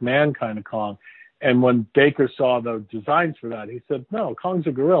prehistoric man kind of Kong. And when Baker saw the designs for that, he said, no, Kong's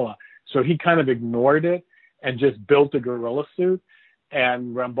a gorilla. So he kind of ignored it and just built a gorilla suit.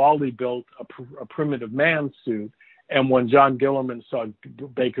 And Rambaldi built a primitive man suit. And when John Gillerman saw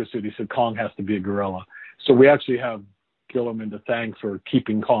Baker's suit, he said, Kong has to be a gorilla. So we actually have Gillerman to thank for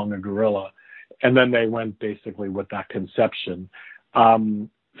keeping Kong a gorilla. And then they went basically with that conception.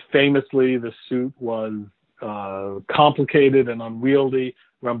 Famously, the suit was complicated and unwieldy.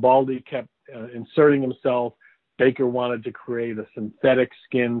 Rambaldi kept inserting himself. Baker wanted to create a synthetic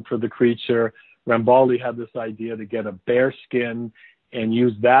skin for the creature. Rambaldi had this idea to get a bear skin and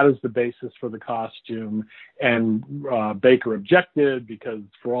use that as the basis for the costume. And Baker objected because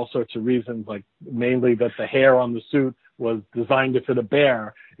for all sorts of reasons, like mainly that the hair on the suit was designed to fit a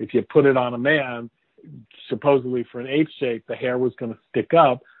bear. If you put it on a man, supposedly for an ape shape, the hair was going to stick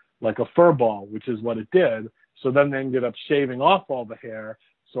up like a fur ball, which is what it did. So then they ended up shaving off all the hair.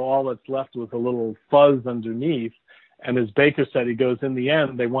 So all that's left was a little fuzz underneath. And as Baker said, he goes, in the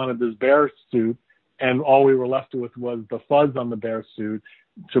end, they wanted this bear suit and all we were left with was the fuzz on the bear suit.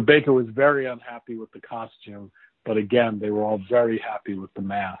 So Baker was very unhappy with the costume, but again, they were all very happy with the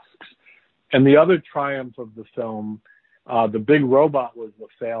masks. And the other triumph of the film, the big robot was the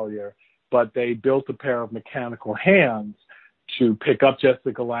failure, but they built a pair of mechanical hands to pick up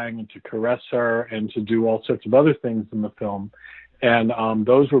Jessica Lange and to caress her and to do all sorts of other things in the film. And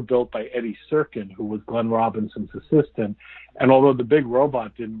those were built by Eddie Serkin, who was Glenn Robinson's assistant. And although the big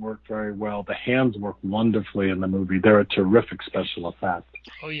robot didn't work very well, the hands worked wonderfully in the movie. They're a terrific special effect.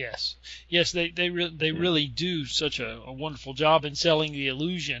 Oh, yes. Yes, they really do such a wonderful job in selling the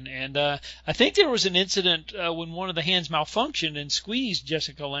illusion. And I think there was an incident when one of the hands malfunctioned and squeezed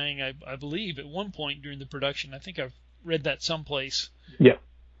Jessica Lange, I believe, at one point during the production. I think I've read that someplace. Yeah.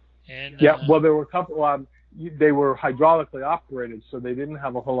 And, well, there were a couple. They were hydraulically operated, so they didn't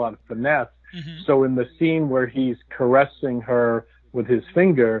have a whole lot of finesse. Mm-hmm. So in the scene where he's caressing her with his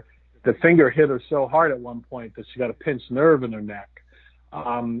finger, the finger hit her so hard at one point that she got a pinched nerve in her neck.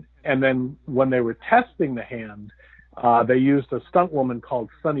 And then when they were testing the hand, they used a stunt woman called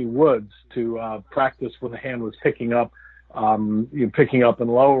Sunny Woods to practice when the hand was picking up and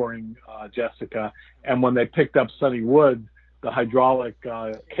lowering Jessica. And when they picked up Sunny Woods, the hydraulic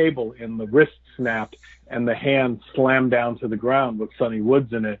cable in the wrist snapped and the hand slammed down to the ground with Sunny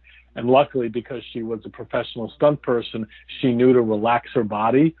Woods in it. And luckily, because she was a professional stunt person, she knew to relax her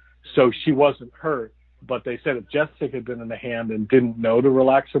body, so she wasn't hurt. But they said if Jessica had been in the hand and didn't know to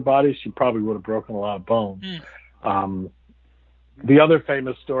relax her body, she probably would have broken a lot of bones. The other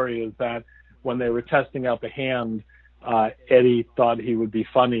famous story is that when they were testing out the hand, Eddie thought he would be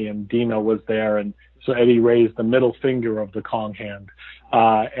funny, and Dino was there, and so Eddie raised the middle finger of the Kong hand,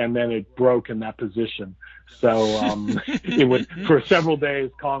 and then it broke in that position. So it would, for several days,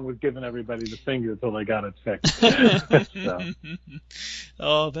 Kong was giving everybody the finger until they got it fixed.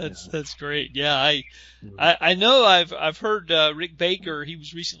 Oh, that's great. Yeah, I know I've heard Rick Baker. He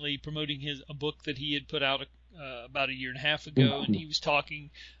was recently promoting a book that he had put out about a year and a half ago, and he was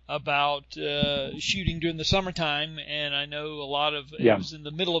talking about shooting during the summertime, and I know a lot of it was in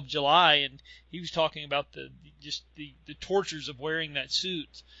the middle of July, and he was talking about the tortures of wearing that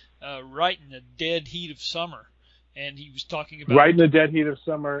suit right in the dead heat of summer, and he was talking about right in the dead heat of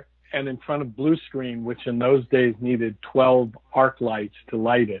summer and in front of blue screen, which in those days needed 12 arc lights to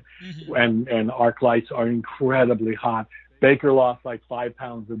light it, and arc lights are incredibly hot. Baker lost like 5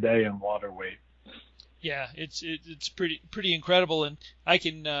 pounds a day in water weight. Yeah, it's pretty incredible, and I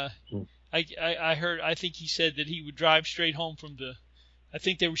can I heard, I think he said that he would drive straight home from I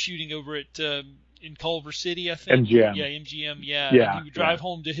think they were shooting over at in Culver City, I think. MGM. Yeah, MGM. Yeah. And he would drive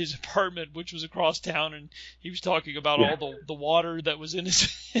home to his apartment, which was across town, and he was talking about all the water that was in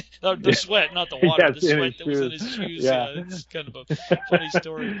his the sweat, not the water, the sweat that was in his shoes. It's kind of a funny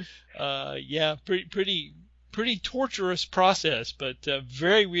story. Pretty torturous process, but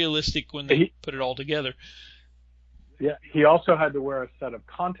very realistic when they put it all together. Yeah, he also had to wear a set of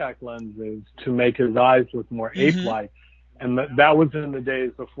contact lenses to make his eyes look more ape-like, and that was in the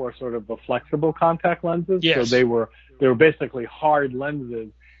days before sort of the flexible contact lenses. Yes. So they were basically hard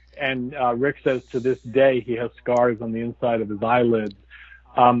lenses, and Rick says to this day he has scars on the inside of his eyelids,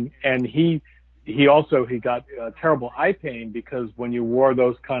 and he got terrible eye pain because when you wore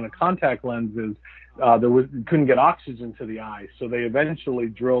those kind of contact lenses, you couldn't get oxygen to the eye, so they eventually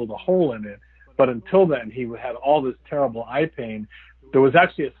drilled a hole in it. But until then, he had all this terrible eye pain. There was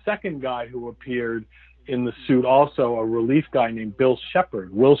actually a second guy who appeared in the suit, also a relief guy named Will Shepard,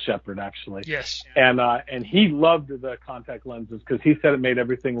 actually. Yes. And he loved the contact lenses because he said it made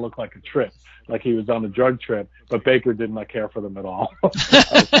everything look like a trip, like he was on a drug trip. But Baker did not care for them at all.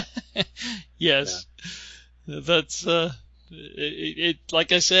 Yes, that's it.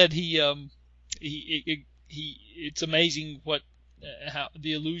 Like I said, it's amazing how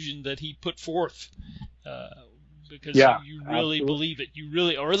the illusion that he put forth, because you really believe it. You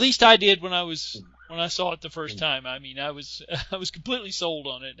really, or at least I did when I saw it the first time. I mean, I was completely sold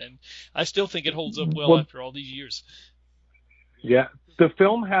on it, and I still think it holds up well after all these years. Yeah, the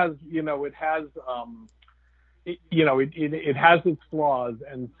film has, it has its flaws,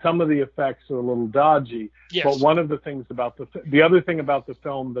 and some of the effects are a little dodgy. Yes. But one of the things about the other thing about the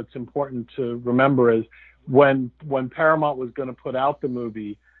film that's important to remember is when Paramount was going to put out the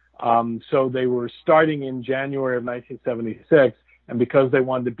movie, so they were starting in January of 1976, and because they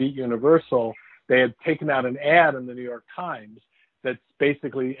wanted to beat Universal, they had taken out an ad in the New York Times that's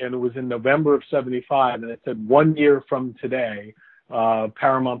basically, and it was in November of 75, and it said 1 year from today,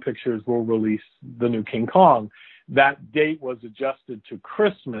 Paramount Pictures will release the new King Kong. That date was adjusted to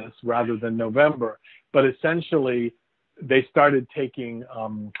Christmas rather than November, but essentially they started taking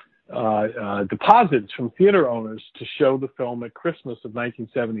deposits from theater owners to show the film at Christmas of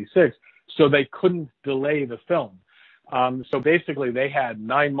 1976, so they couldn't delay the film. So basically they had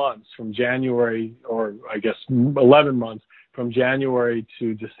 9 months from January, or I guess 11 months from January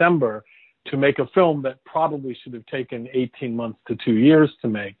to December, to make a film that probably should have taken 18 months to 2 years to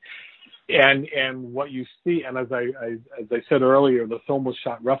make. And what you see, and as I said earlier, the film was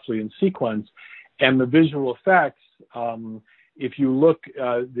shot roughly in sequence, and the visual effects, if you look,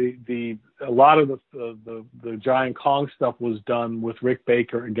 a lot of the Giant Kong stuff was done with Rick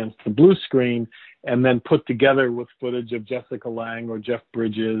Baker against the blue screen, and then put together with footage of Jessica Lange or Jeff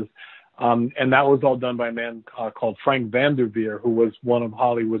Bridges, and that was all done by a man called Frank Vanderveer, who was one of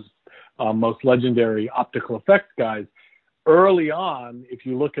Hollywood's most legendary optical effects guys. Early on, if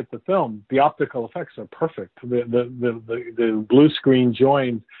you look at the film, the optical effects are perfect. The blue screen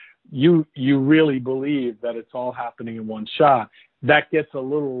joins. You really believe that it's all happening in one shot. That gets a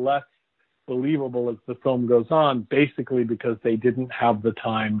little less believable as the film goes on, basically because they didn't have the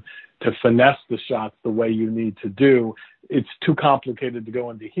time to finesse the shots the way you need to do. It's too complicated to go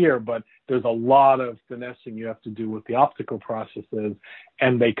into here, but there's a lot of finessing you have to do with the optical processes,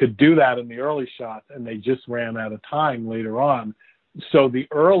 and they could do that in the early shots, and they just ran out of time later on. So the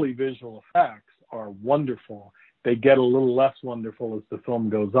early visual effects are wonderful. They get a little less wonderful as the film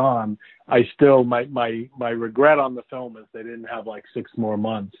goes on. I still, my regret on the film is they didn't have like 6 more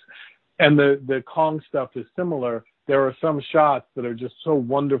months. And the Kong stuff is similar. There are some shots that are just so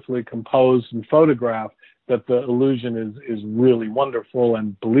wonderfully composed and photographed that the illusion is really wonderful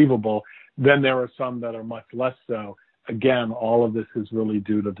and believable. Then there are some that are much less so. Again, all of this is really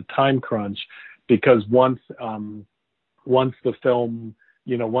due to the time crunch, because once the film,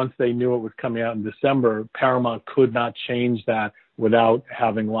 once they knew it was coming out in December, Paramount could not change that without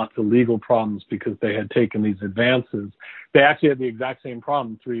having lots of legal problems, because they had taken these advances. They actually had the exact same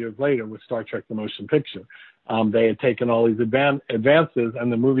problem 3 years later with Star Trek: The Motion Picture. They had taken all these advances,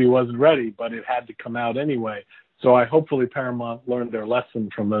 and the movie wasn't ready, but it had to come out anyway. So hopefully Paramount learned their lesson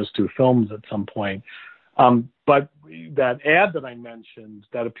from those 2 films at some point. But that ad that I mentioned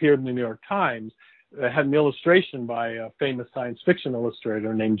that appeared in the New York Times had an illustration by a famous science fiction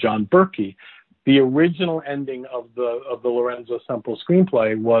illustrator named John Berkey. The original ending of the Lorenzo Semple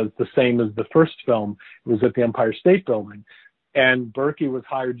screenplay was the same as the first film. It was at the Empire State Building. And Berkey was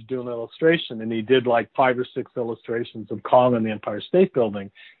hired to do an illustration, and he did like 5 or 6 illustrations of Kong on the Empire State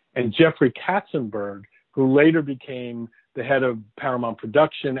Building. And Jeffrey Katzenberg, who later became the head of Paramount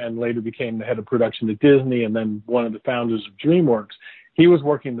Production and later became the head of production at Disney and then one of the founders of DreamWorks, he was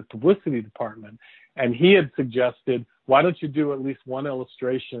working in the publicity department. And he had suggested, why don't you do at least one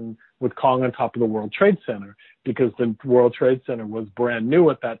illustration with Kong on top of the World Trade Center? Because the World Trade Center was brand new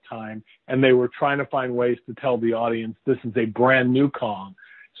at that time, and they were trying to find ways to tell the audience this is a brand new Kong.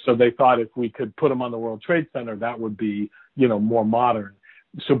 So they thought if we could put him on the World Trade Center, that would be, more modern.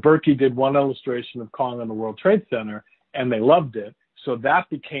 So Berkey did one illustration of Kong on the World Trade Center, and they loved it. So that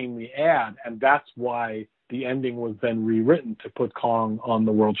became the ad, and that's why the ending was then rewritten to put Kong on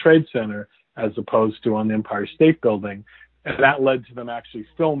the World Trade Center as opposed to on the Empire State Building. And that led to them actually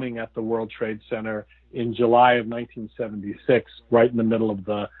filming at the World Trade Center in July of 1976, right in the middle of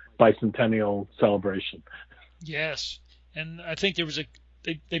the bicentennial celebration. Yes. And I think there was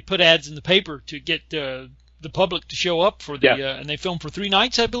they put ads in the paper to get the public to show up for the, and they filmed for 3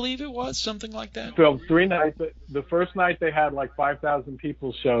 nights, I believe it was, something like that. Filmed 3 nights. The first night they had like 5,000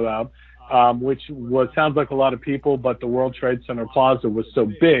 people showed up, which sounds like a lot of people, but the World Trade Center Plaza was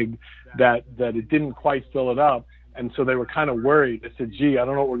so big that it didn't quite fill it up. And so they were kind of worried. They said, gee, I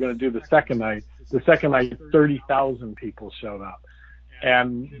don't know what we're going to do the second night. The second night, 30,000 people showed up.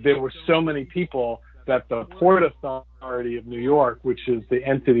 And there were so many people that the Port Authority of New York, which is the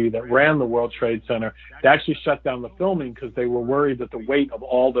entity that ran the World Trade Center, they actually shut down the filming because they were worried that the weight of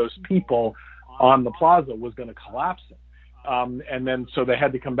all those people on the plaza was going to collapse it. And then so they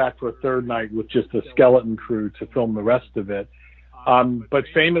had to come back for a third night with just a skeleton crew to film the rest of it. But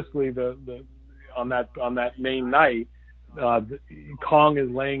famously, on that main night, Kong is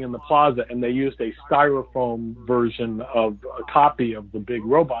laying in the plaza, and they used a styrofoam version of a copy of the big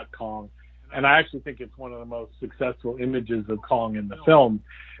robot Kong. And I actually think it's one of the most successful images of Kong in the film.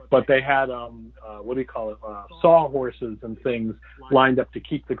 But they had, sawhorses and things lined up to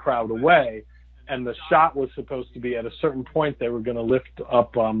keep the crowd away. And the shot was supposed to be at a certain point, they were going to lift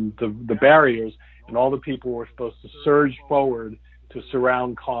up the barriers, and all the people were supposed to surge forward to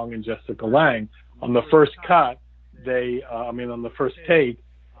surround Kong and Jessica Lange. On the first cut, on the first take,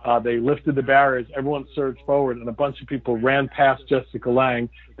 they lifted the barriers, everyone surged forward, and a bunch of people ran past Jessica Lange.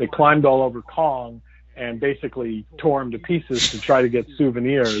 They climbed all over Kong, and basically tore him to pieces to try to get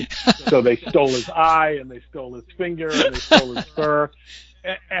souvenirs. So they stole his eye, and they stole his finger, and they stole his fur.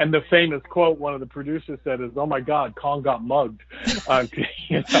 And the famous quote one of the producers said is, "Oh my God, Kong got mugged."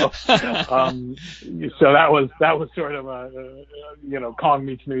 You know, so that was sort of a Kong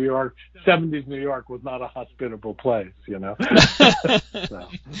meets New York. 70s New York was not a hospitable place, you know. So.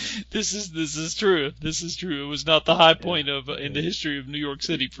 This is true. This is true. It was not the high point in the history of New York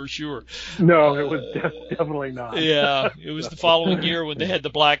City for sure. No, it was definitely not. Yeah, it was the following year when they had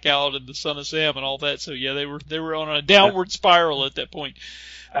the blackout and the Son of Sam and all that. So yeah, they were on a downward spiral at that point.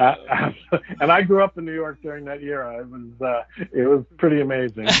 And I grew up in New York during that era. It was pretty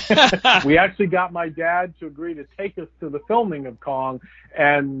amazing. We actually got my dad to agree to take us to the filming of Kong,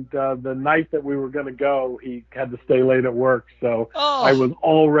 and the night that we were going to go, he had to stay late at work, so I was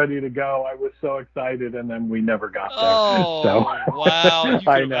all ready to go. I was so excited, and then we never got there. Oh, so. Wow. You could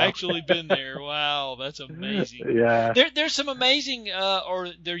have actually been there. Wow, that's amazing. Yeah. There's some amazing, or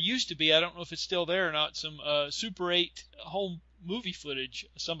there used to be, I don't know if it's still there or not, some Super 8 home movie footage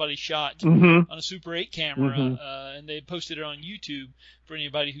somebody shot on a Super 8 camera, and they posted it on YouTube for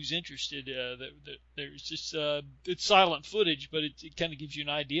anybody who's interested. There's just it's silent footage, but it kind of gives you an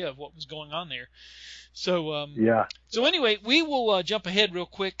idea of what was going on there. So yeah. So anyway, we will jump ahead real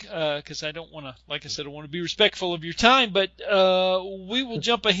quick because I don't want to, like I said, I want to be respectful of your time, but we will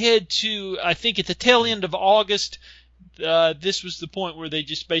jump ahead to, I think at the tail end of August. This was the point where they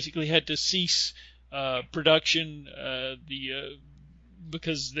just basically had to cease production,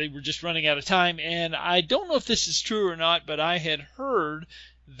 because they were just running out of time. And I don't know if this is true or not, but I had heard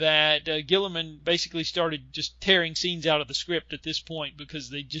that Gillerman basically started just tearing scenes out of the script at this point because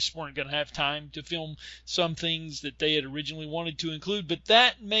they just weren't going to have time to film some things that they had originally wanted to include. But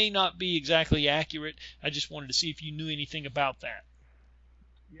that may not be exactly accurate. I just wanted to see if you knew anything about that.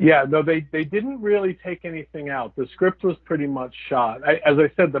 Yeah, no, they didn't really take anything out. The script was pretty much shot. As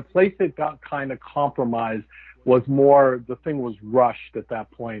I said, the place it got kind of compromised was more, the thing was rushed at that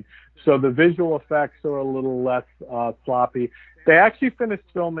point. So the visual effects are a little less sloppy. They actually finished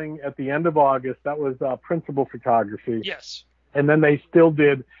filming at the end of August. That was principal photography. Yes. And then they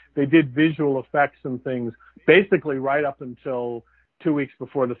did visual effects and things basically right up until 2 weeks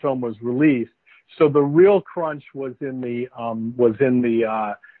before the film was released. So the real crunch was in the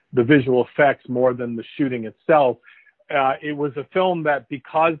visual effects more than the shooting itself. It was a film that,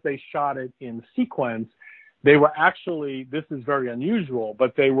 because they shot it in sequence, they were actually, this is very unusual,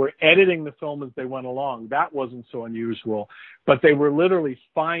 but they were editing the film as they went along. That wasn't so unusual, but they were literally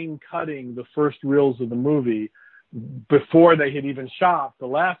fine cutting the first reels of the movie before they had even shot the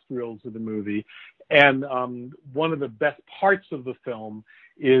last reels of the movie. And one of the best parts of the film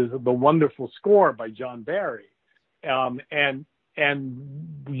is the wonderful score by John Barry. And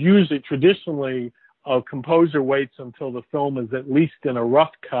usually, traditionally, a composer waits until the film is at least in a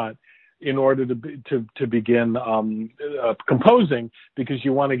rough cut in order to begin composing, because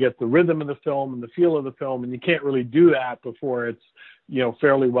you want to get the rhythm of the film and the feel of the film, and you can't really do that before it's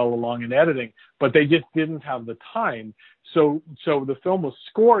fairly well along in editing. But they just didn't have the time, so the film was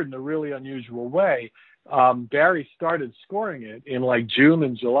scored in a really unusual way. Barry started scoring it in like June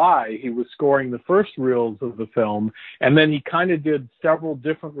and July. He was scoring the first reels of the film, and then he kind of did several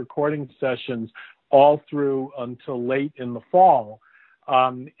different recording sessions all through until late in the fall.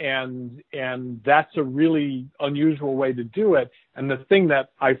 And that's a really unusual way to do it. And the thing that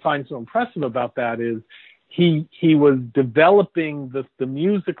I find so impressive about that is he was developing the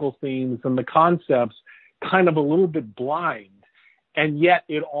musical themes and the concepts kind of a little bit blind. And yet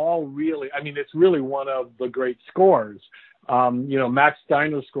it all really, I mean, it's really one of the great scores. Max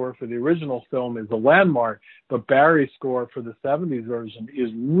Steiner's score for the original film is a landmark, but Barry's score for the 70s version is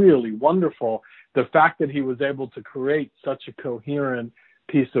really wonderful. The fact that he was able to create such a coherent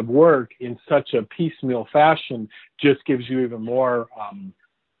piece of work in such a piecemeal fashion just gives you even more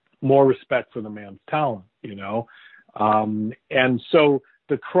respect for the man's talent, and so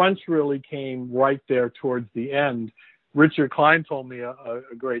the crunch really came right there towards the end. Richard Klein told me a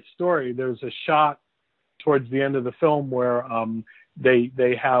great story. There's a shot towards the end of the film where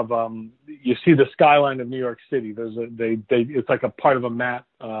they have you see the skyline of New York City. It's like a part of a matte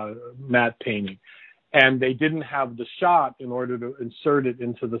painting, and they didn't have the shot in order to insert it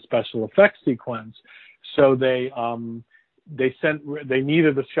into the special effects sequence. So they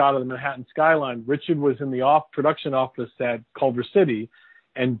needed a shot of the Manhattan skyline. Richard was in the production office at Culver City,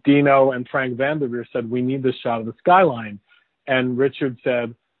 and Dino and Frank Vanderveer said, "We need this shot of the skyline." And Richard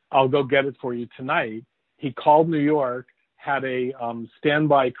said, "I'll go get it for you tonight." He called New York, had a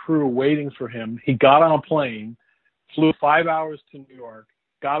standby crew waiting for him. He got on a plane, flew 5 hours to New York,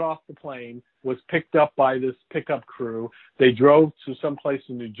 got off the plane, was picked up by this pickup crew. They drove to some place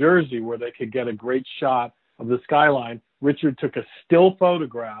in New Jersey where they could get a great shot of the skyline. Richard took a still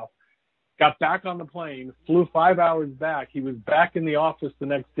photograph, got back on the plane, flew 5 hours back. He was back in the office the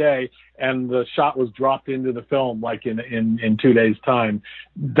next day, and the shot was dropped into the film like in 2 days' time.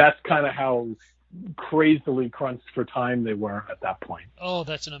 That's kind of how crazily crunched for time they were at that point. Oh,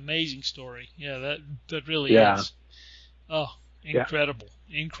 that's an amazing story. Yeah, that really is. Oh, incredible.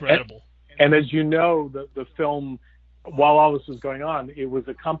 Yeah. Incredible. And as you know, the film, while all this was going on, it was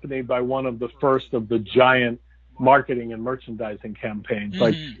accompanied by one of the first of the giant marketing and merchandising campaigns.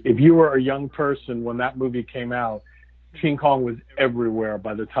 Like, if you were a young person when that movie came out, King Kong was everywhere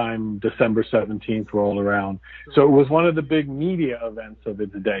by the time December 17th rolled around. So it was one of the big media events of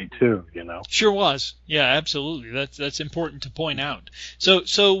its day too, you know. Sure was. Yeah, absolutely. That's important to point out. So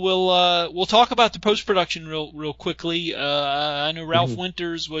we'll talk about the post-production real quickly. I know Ralph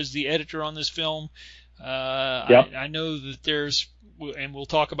Winters was the editor on this film. I know that there's, and we'll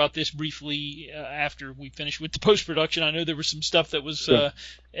talk about this briefly after we finish with the post-production. I know there was some stuff that was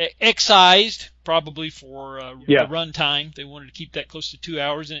excised, probably for the run time. They wanted to keep that close to 2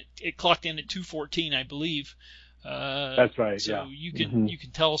 hours, and it clocked in at 2:14, I believe. That's right. So you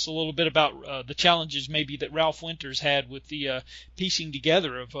can tell us a little bit about the challenges maybe that Ralph Winters had with the piecing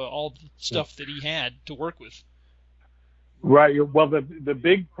together of all the stuff that he had to work with. Right. Well, the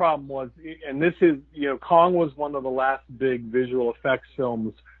big problem was, and this is, you know, Kong was one of the last big visual effects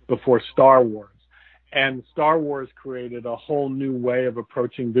films before Star Wars. And Star Wars created a whole new way of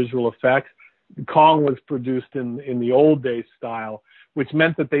approaching visual effects. Kong was produced in the old days style, which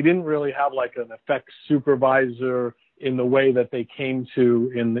meant that they didn't really have like an effects supervisor in the way that they came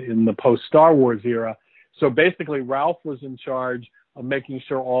to in the post-Star Wars era. So basically, Ralph was in charge of making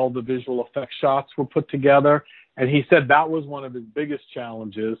sure all the visual effects shots were put together. And he said that was one of his biggest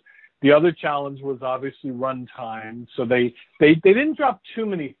challenges. The other challenge was obviously runtime. So they didn't drop too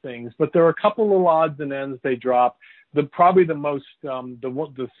many things, but there were a couple of odds and ends they dropped. Probably the most,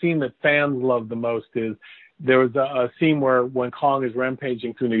 the scene that fans love the most is there was a scene where when Kong is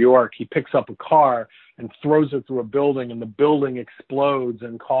rampaging through New York, he picks up a car and throws it through a building, and the building explodes,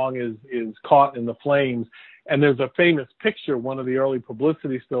 and Kong is caught in the flames. And there's a famous picture, one of the early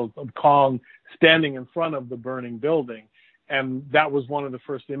publicity stills, of Kong standing in front of the burning building. And that was one of the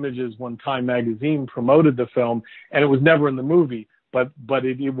first images when Time magazine promoted the film, and it was never in the movie, but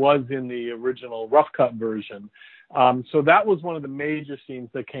it was in the original rough cut version. So that was one of the major scenes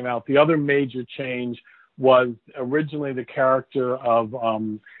that came out. The other major change was originally the character of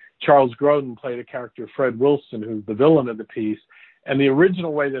Charles Grodin played a character, Fred Wilson, who's the villain of the piece. And the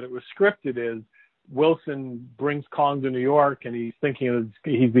original way that it was scripted is Wilson brings Kong to New York, and he's thinking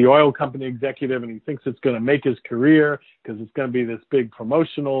he's the oil company executive, and he thinks it's going to make his career because it's going to be this big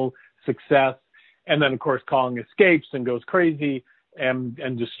promotional success. And then, of course, Kong escapes and goes crazy and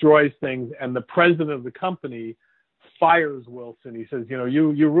destroys things. And the president of the company fires Wilson. He says, you know,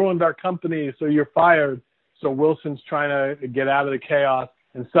 you ruined our company, so you're fired. So Wilson's trying to get out of the chaos,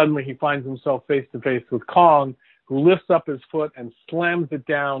 and suddenly he finds himself face to face with Kong, who lifts up his foot and slams it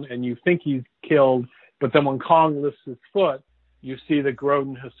down, and you think he's killed. But then when Kong lifts his foot, you see that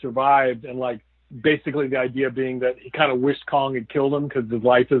Grodin has survived, and like basically the idea being that he kind of wished Kong had killed him because his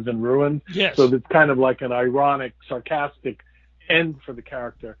life is in ruin. Yes. So it's kind of like an ironic, sarcastic end for the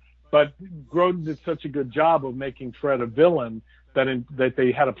character. But Grodin did such a good job of making Fred a villain that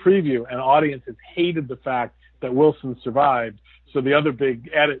they had a preview, and audiences hated the fact that Wilson survived. So the other big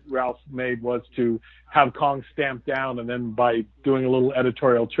edit Ralph made was to have Kong stamped down, and then by doing a little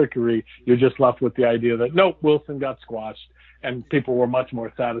editorial trickery, you're just left with the idea that, nope, Wilson got squashed. And people were much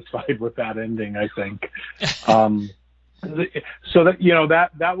more satisfied with that ending, I think. So that, you know,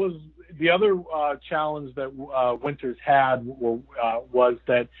 that was the other challenge that Winters had was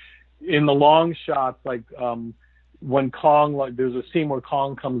that in the long shots, like when Kong, like there's a scene where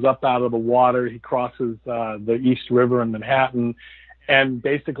Kong comes up out of the water, he crosses the East River in Manhattan, and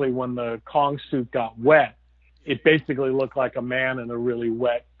basically when the Kong suit got wet, it basically looked like a man in a really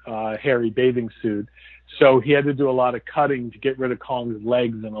wet, hairy bathing suit. So he had to do a lot of cutting to get rid of Kong's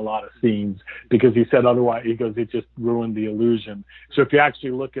legs in a lot of scenes, because he said otherwise, he goes, it just ruined the illusion. So if you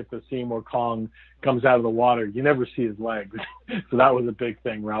actually look at the scene where Kong comes out of the water, you never see his legs. So that was a big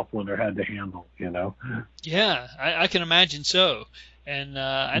thing Ralph Winter had to handle, you know? Yeah, I can imagine so. And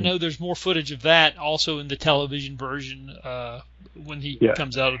I know there's more footage of that also in the television version when he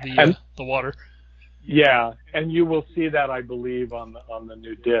comes out of the water. Yeah, and you will see that, I believe, on the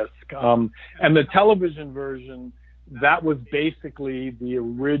new disc. And the television version that was basically the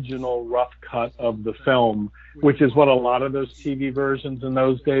original rough cut of the film, which is what a lot of those TV versions in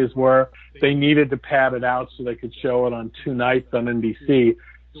those days were. They needed to pad it out so they could show it on 2 nights on NBC.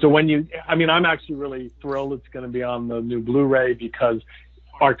 So I'm actually really thrilled it's going to be on the new Blu-ray, because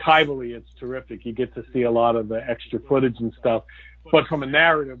archivally it's terrific. You get to see a lot of the extra footage and stuff. But from a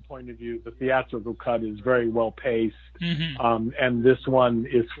narrative point of view, the theatrical cut is very well paced. And this one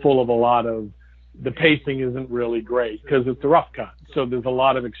is full of a lot of, the pacing isn't really great because it's a rough cut. So there's a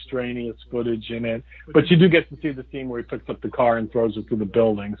lot of extraneous footage in it. But you do get to see the scene where he picks up the car and throws it through the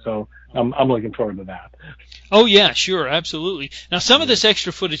building. So I'm looking forward to that. Oh, yeah, sure, absolutely. Now, some of this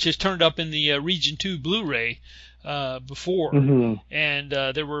extra footage has turned up in the Region 2 Blu-ray before, and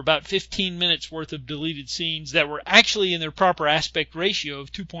there were about 15 minutes worth of deleted scenes that were actually in their proper aspect ratio of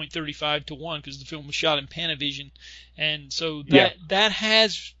 2.35 to 1, because the film was shot in Panavision, and so that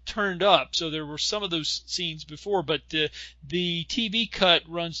has turned up. So there were some of those scenes before, but the TV cut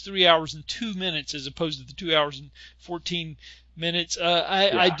runs 3 hours and 2 minutes as opposed to the 2 hours and 14 minutes.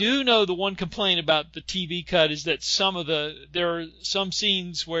 I do know the one complaint about the TV cut is that there are some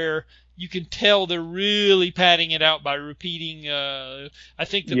scenes where you can tell they're really padding it out by repeating. I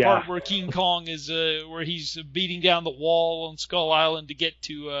think the part where King Kong is where he's beating down the wall on Skull Island to get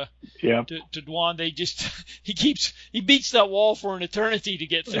to Dwan. He beats that wall for an eternity to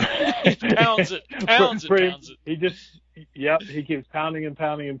get through. He pounds it. He keeps pounding and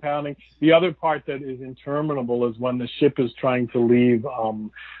pounding and pounding. The other part that is interminable is when the ship is trying to leave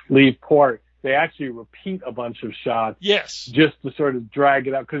port. They actually repeat a bunch of shots, just to sort of drag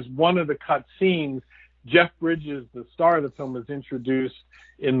it out. Because one of the cut scenes, Jeff Bridges, the star of the film, is introduced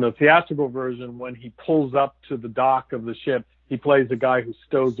in the theatrical version when he pulls up to the dock of the ship. He plays a guy who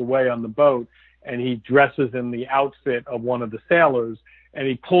stows away on the boat, and he dresses in the outfit of one of the sailors, and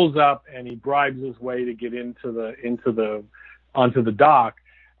he pulls up and he bribes his way to get onto the dock.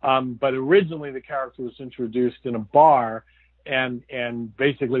 But originally the character was introduced in a bar. And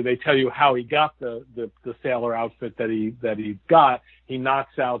basically they tell you how he got the sailor outfit that he got. He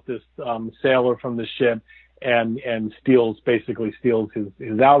knocks out this sailor from the ship and steals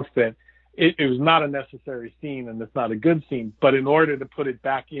his outfit. It was not a necessary scene, and it's not a good scene, but in order to put it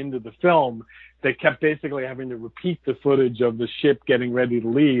back into the film, they kept basically having to repeat the footage of the ship getting ready to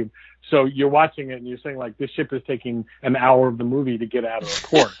leave. So you're watching it and you're saying, like, this ship is taking an hour of the movie to get out of the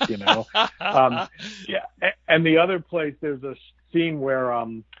port, you know? And the other place, there's a scene where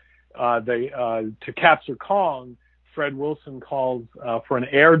to capture Kong, Fred Wilson calls for an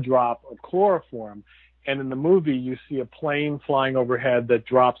airdrop of chloroform. And in the movie, you see a plane flying overhead that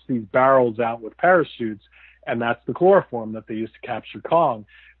drops these barrels out with parachutes, and that's the chloroform that they used to capture Kong.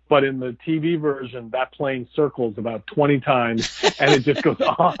 But in the TV version, that plane circles about 20 times, and it just goes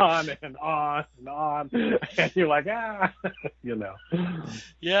on and on and on, and you're like, you know.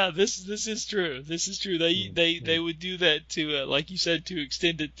 Yeah, this is true. This is true. They would do that to, like you said, to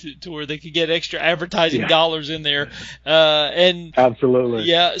extend it to where they could get extra advertising dollars in there. And absolutely.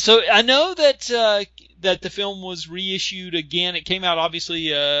 Yeah. So I know that the film was reissued again. It came out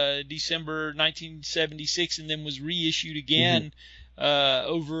obviously December 1976, and then was reissued again.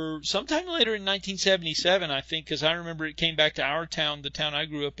 Over sometime later in 1977, I think, because I remember it came back to our town, the town I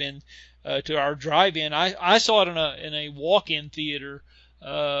grew up in, to our drive-in. I saw it in a walk-in theater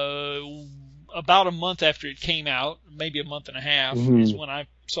about a month after it came out, maybe a month and a half is when I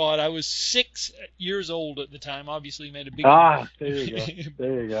saw it. I was 6 years old at the time. Obviously, made a big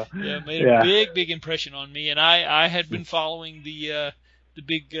there you go. Yeah, made a big impression on me, and I had been following the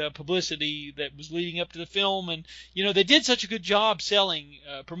big publicity that was leading up to the film, and they did such a good job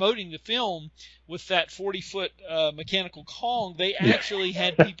promoting the film with that 40-foot mechanical Kong. They actually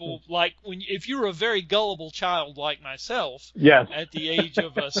had people like, if you were a very gullible child like myself, at the age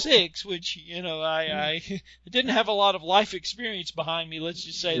of 6, which I didn't have a lot of life experience behind me, let's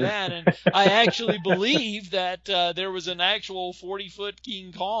just say that, and I actually believed that there was an actual 40-foot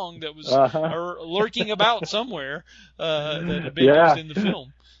King Kong that was lurking about somewhere that had been used in the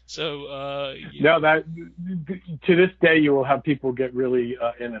film. So that to this day you will have people get really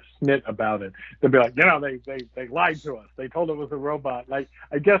in a snit about it. They'll be like, they lied to us. They told it was a robot. Like,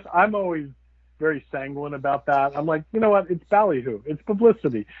 I guess I'm always very sanguine about that. I'm like, you know what? It's ballyhoo. It's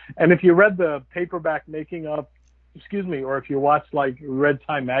publicity. And if you read the paperback making of, or if you watched like Red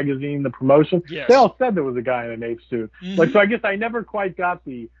Time magazine, the promotion, they all said there was a guy in an ape suit. Like, so I guess I never quite got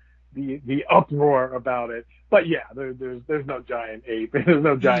the the uproar about it. But yeah, there's no giant ape, there's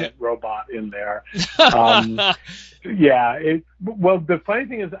no giant robot in there. Well, the funny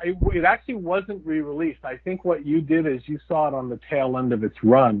thing is, it actually wasn't re-released. I think what you did is you saw it on the tail end of its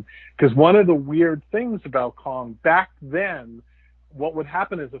run, because one of the weird things about Kong back then, what would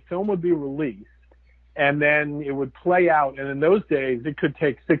happen is a film would be released, and then it would play out, and in those days, it could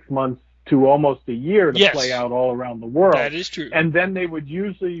take 6 months to almost a year to play out all around the world. That is true. And then they would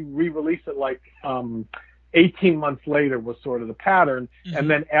usually re-release it like 18 months later was sort of the pattern. Mm-hmm. And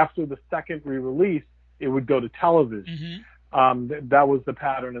then after the second re-release, it would go to television. Mm-hmm. That was the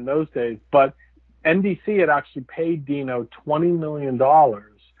pattern in those days. But NBC had actually paid Dino $20 million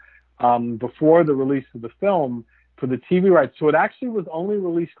before the release of the film for the TV rights. So it actually was only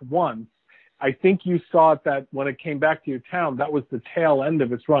released once. I think you saw it that when it came back to your town, that was the tail end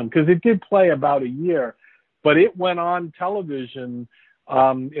of its run, because it did play about a year, but it went on television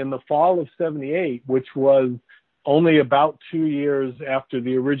in the fall of '78, which was only about 2 years after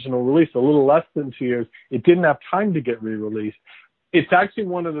the original release, a little less than 2 years. It didn't have time to get re-released. It's actually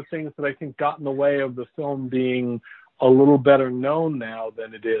one of the things that I think got in the way of the film being a little better known now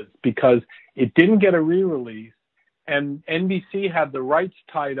than it is, because it didn't get a re-release. And NBC had the rights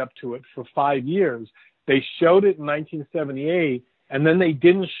tied up to it for 5 years. They showed it in 1978, and then they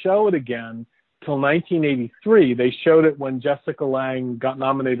didn't show it again till 1983. They showed it when Jessica Lange got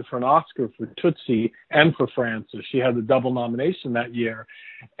nominated for an Oscar for Tootsie and for Frances. She had a double nomination that year.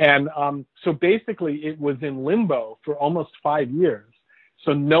 And so basically it was in limbo for almost 5 years.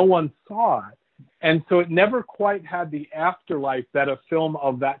 So no one saw it. And so it never quite had the afterlife that a film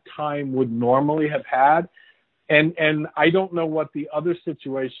of that time would normally have had. And I don't know what the other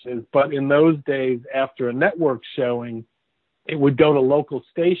situation is, but in those days, after a network showing, it would go to local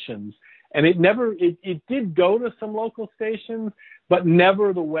stations. And it did go to some local stations, but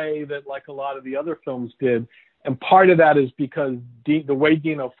never the way that like a lot of the other films did. And part of that is because the way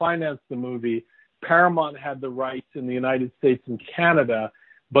Dino financed the movie, Paramount had the rights in the United States and Canada,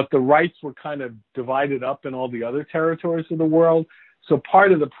 but the rights were kind of divided up in all the other territories of the world. So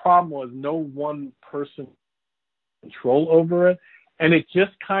part of the problem was no one person control over it, and it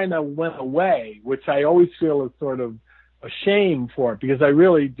just kind of went away, which I always feel is sort of a shame for it, because I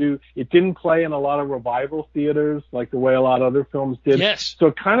really do. It didn't play in a lot of revival theaters like the way a lot of other films did. Yes. So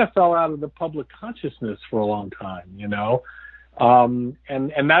it kind of fell out of the public consciousness for a long time, you know. And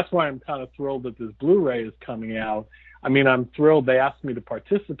that's why I'm kind of thrilled that this Blu-ray is coming out. I mean, I'm thrilled they asked me to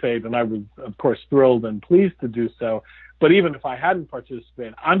participate, and I was, of course, thrilled and pleased to do so. But even if I hadn't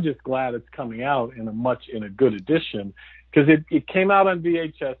participated, I'm just glad it's coming out in a good edition, because it came out on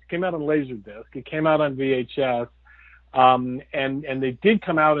VHS, it came out on Laserdisc, it came out on VHS, and they did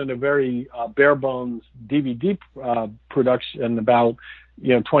come out in a very bare bones DVD production about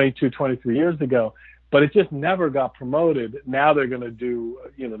 23 years ago. But it just never got promoted. Now they're going to do,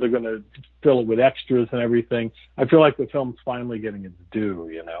 they're going to fill it with extras and everything. I feel like the film's finally getting its due,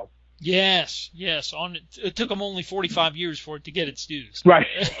 Yes. It took them only 45 years for it to get its dues. Right.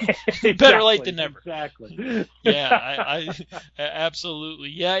 Better late than never. Exactly. Yeah, I absolutely.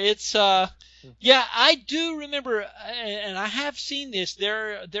 Yeah, it's I do remember, and I have seen this.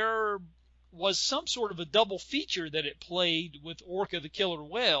 There was some sort of a double feature that it played with Orca the Killer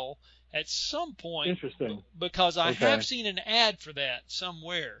Whale at some point. Interesting. Because I have seen an ad for that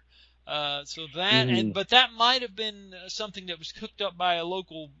somewhere. But that might have been something that was cooked up by a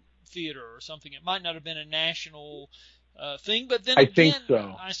local theater or something. It might not have been a national thing, but then think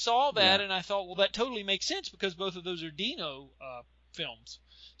so. I saw that and I thought, well, that totally makes sense, because both of those are Dino films.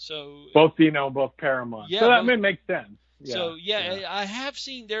 So both Dino and both Paramount. Yeah, so that may make sense. Yeah, so I have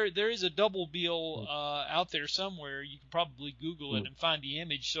seen there is a double bill out there somewhere. You can probably Google it and find the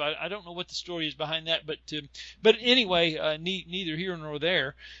image. So I don't know what the story is behind that, but anyway, neither here nor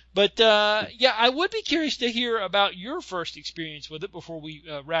there. But I would be curious to hear about your first experience with it before we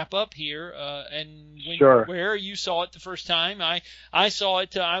wrap up here. And where you saw it the first time. I saw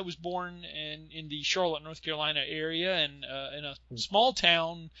it. I was born in the Charlotte, North Carolina area, and in a small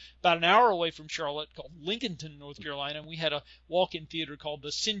town about an hour away from Charlotte called Lincolnton, North Carolina. We had a walk-in theater called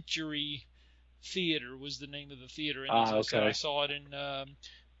the Century Theater was the name of the theater. And so I saw it in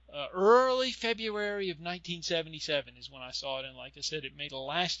early February of 1977 is when I saw it. And like I said, it made a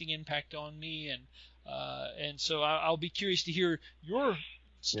lasting impact on me. And so I'll be curious to hear your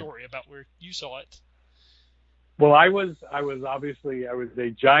story about where you saw it. Well, I was a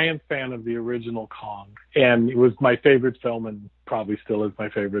giant fan of the original Kong, and it was my favorite film, and probably still is my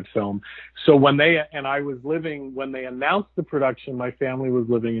favorite film. So when they announced the production, my family was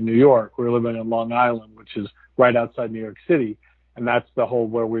living in New York. We were living on Long Island, which is right outside New York City. and that's the whole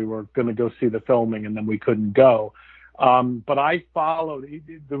where we were going to go see the filming and then we couldn't go. But I followed.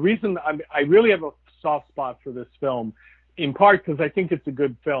 The reason I really have a soft spot for this film, in part because I think it's a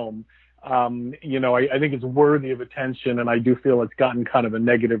good film. I think it's worthy of attention, and I do feel it's gotten kind of a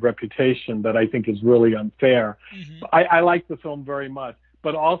negative reputation that I think is really unfair. Mm-hmm. I like the film very much,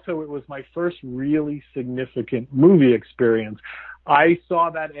 but also it was my first really significant movie experience. I saw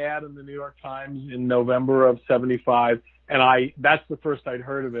that ad in the New York Times in November of '75, and that's the first I'd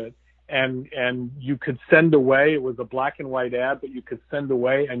heard of it. And you could send away, it was a black and white ad, but you could send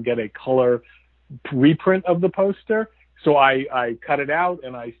away and get a color reprint of the poster. So I cut it out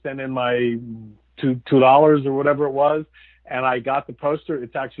and I sent in my $2 or whatever it was, and I got the poster.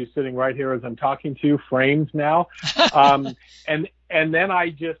 It's actually sitting right here as I'm talking to you, framed now. And then I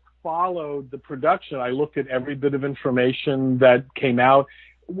just followed the production. I looked at every bit of information that came out.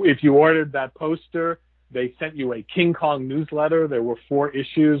 If you ordered that poster, they sent you a King Kong newsletter. There were 4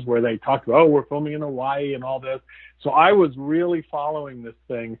 issues where they talked about, we're filming in Hawaii and all this. So I was really following this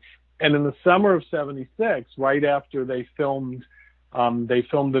thing. And in the summer of '76, right after they filmed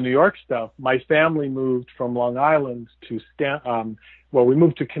the New York stuff, my family moved from Long Island to we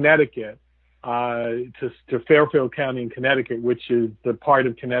moved to Connecticut, to Fairfield County in Connecticut, which is the part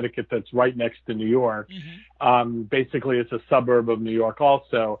of Connecticut that's right next to New York. Mm-hmm. Basically, it's a suburb of New York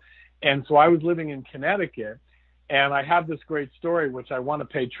also. And so I was living in Connecticut, and I have this great story, which I want to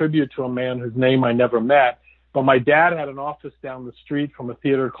pay tribute to a man whose name I never met. But my dad had an office down the street from a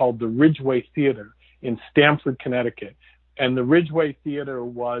theater called the Ridgeway Theater in Stamford, Connecticut. And the Ridgeway Theater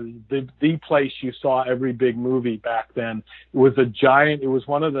was the place you saw every big movie back then. It was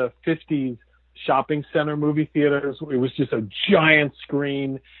one of the 50s shopping center movie theaters. It was just a giant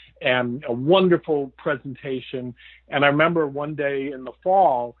screen and a wonderful presentation. And I remember one day in the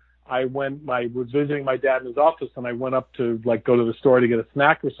fall, I was visiting my dad in his office, and I went up to go to the store to get a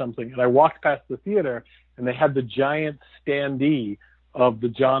snack or something. And I walked past the theater, and they had the giant standee of the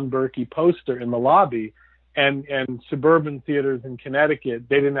John Berkey poster in the lobby. And suburban theaters in Connecticut,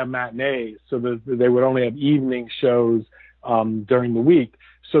 they didn't have matinees, so they would only have evening shows during the week.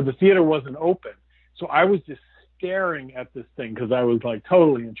 So the theater wasn't open. So I was just staring at this thing because I was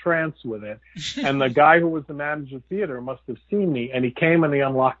totally entranced with it. And the guy who was the manager of the theater must have seen me, and he came and he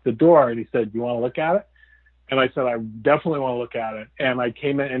unlocked the door and he said, "You want to look at it?" And I said, "I definitely want to look at it." And I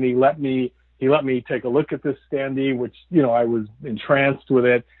came in and he let me take a look at this standee, which, I was entranced with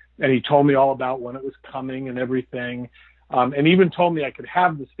it. And he told me all about when it was coming and everything. And even told me I could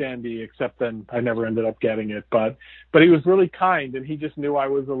have the standee, except then I never ended up getting it. But he was really kind, and he just knew I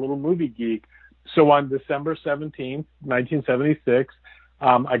was a little movie geek. So on December 17th, 1976,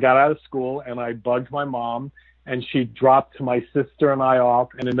 I got out of school and I bugged my mom, and she dropped my sister and I off.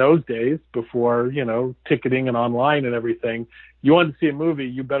 And in those days, before, ticketing and online and everything, you wanted to see a movie,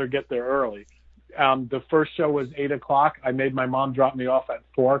 you better get there early. The first show was 8:00. I made my mom drop me off at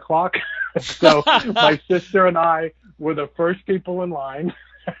 4:00. So my sister and I were the first people in line.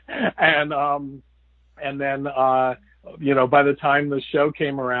 And then, by the time the show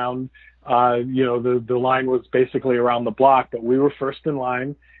came around, the line was basically around the block, but we were first in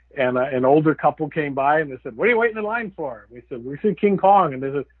line. And an older couple came by and they said, "What are you waiting in line for?" We said, "We see King Kong." And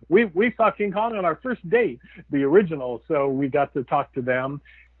they said, we saw King Kong on our first date, the original. So we got to talk to them.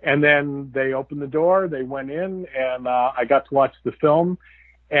 And then they opened the door, they went in, and I got to watch the film.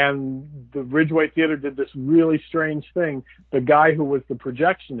 And the Ridgeway Theater did this really strange thing. The guy who was the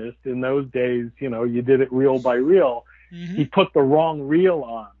projectionist in those days, you did it reel by reel. Mm-hmm. He put the wrong reel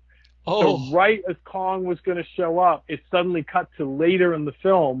on. Oh. So right as Kong was going to show up, it suddenly cut to later in the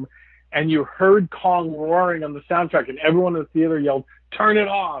film, and you heard Kong roaring on the soundtrack, and everyone in the theater yelled, "Turn it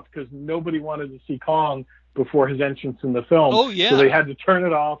off," because nobody wanted to see Kong before his entrance in the film. Oh, yeah. So they had to turn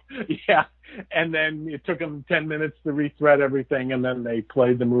it off. Yeah. And then it took them 10 minutes to rethread everything, and then they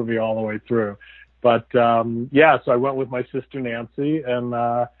played the movie all the way through. But, so I went with my sister Nancy,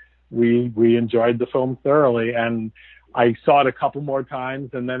 and we enjoyed the film thoroughly. And I saw it a couple more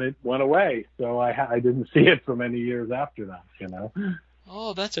times, and then it went away. So I didn't see it for many years after that,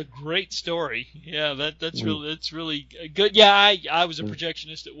 Oh, that's a great story. Yeah, that's really good. Yeah, I was a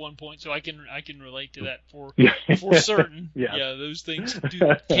projectionist at one point, so I can relate to that for certain. Yeah, those things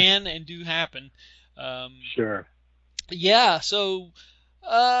can and do happen. Sure. Yeah. So,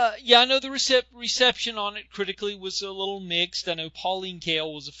 I know the reception on it critically was a little mixed. I know Pauline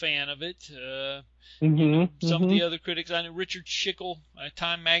Kael was a fan of it. Some of the other critics, I know Richard Schickel,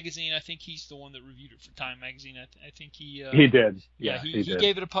 Time Magazine. I think he's the one that reviewed it for Time Magazine. I think he did. He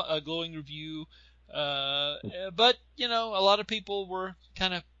gave it a glowing review. But a lot of people were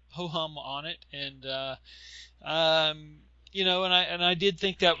kind of ho hum on it, and and I did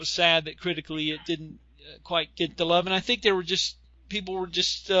think that was sad that critically it didn't quite get the love, and I think people were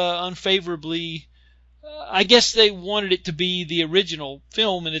just unfavorably. I guess they wanted it to be the original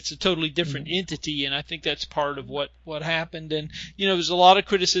film, and it's a totally different entity, and I think that's part of what happened. And there's a lot of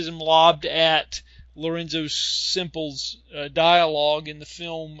criticism lobbed at Lorenzo Semple's dialogue in the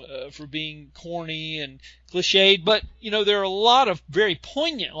film for being corny and cliched, but there are a lot of very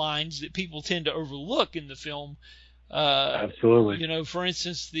poignant lines that people tend to overlook in the film. Absolutely. For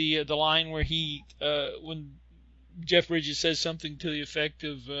instance, the line where when Jeff Bridges says something to the effect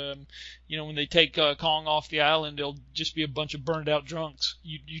of, when they take Kong off the island, they'll just be a bunch of burned out drunks.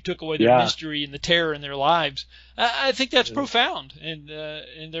 You took away their mystery and the terror in their lives. I think that's profound, and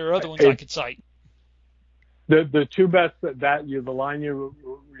there are other ones I could cite. The two best the line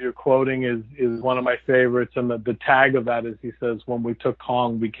you're quoting is one of my favorites, and the tag of that is he says, "When we took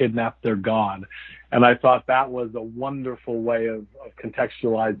Kong, we kidnapped their god," and I thought that was a wonderful way of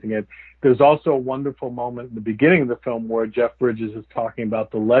contextualizing it. There's also a wonderful moment in the beginning of the film where Jeff Bridges is talking about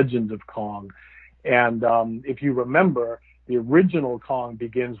the legend of Kong, and if you remember, the original Kong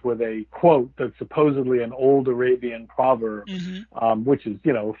begins with a quote that's supposedly an old Arabian proverb, which is,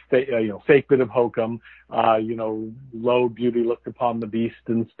 fake bit of hokum, lo beauty looked upon the beast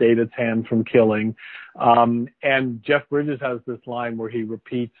and stayed its hand from killing. And Jeff Bridges has this line where he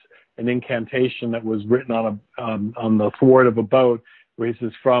repeats an incantation that was written on the thwart of a boat, where he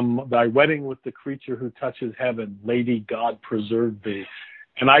says, "From thy wedding with the creature who touches heaven, Lady God preserve thee."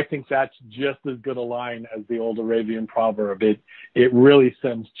 And I think that's just as good a line as the old Arabian proverb. It really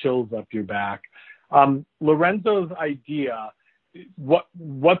sends chills up your back. Lorenzo's idea,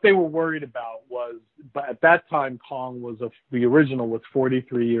 what they were worried about was, but at that time, Kong the original was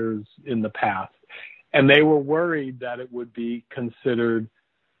 43 years in the past. And they were worried that it would be considered,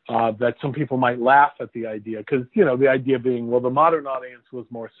 that some people might laugh at the idea. Because, the idea being, well, the modern audience was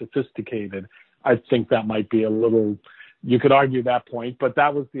more sophisticated. I think that might be a little... You could argue that point, but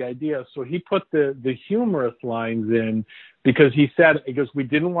that was the idea. So he put the humorous lines in because he goes, we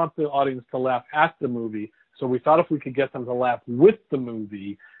didn't want the audience to laugh at the movie. So we thought if we could get them to laugh with the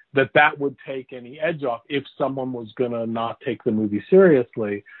movie, that would take any edge off if someone was going to not take the movie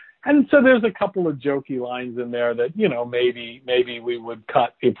seriously. And so there's a couple of jokey lines in there that, maybe we would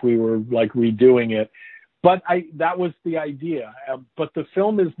cut if we were like redoing it. But that was the idea. But the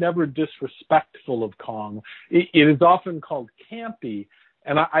film is never disrespectful of Kong. It is often called campy,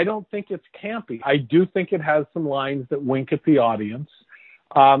 and I don't think it's campy. I do think it has some lines that wink at the audience.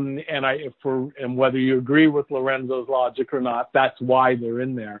 And whether you agree with Lorenzo's logic or not, that's why they're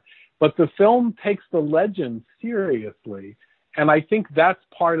in there. But the film takes the legend seriously, and I think that's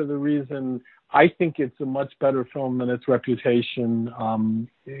part of the reason. I think it's a much better film than its reputation,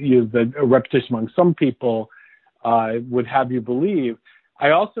 the reputation among some people would have you believe.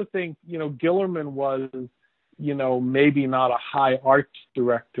 I also think, Gillerman was, maybe not a high art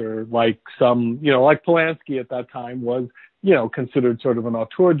director like some, like Polanski at that time was, considered sort of an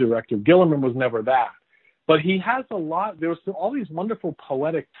auteur director. Gillerman was never that. But he has there's all these wonderful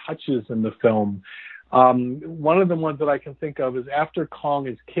poetic touches in the film. One of the ones that I can think of is after Kong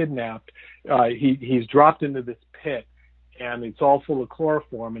is kidnapped, he's dropped into this pit, and it's all full of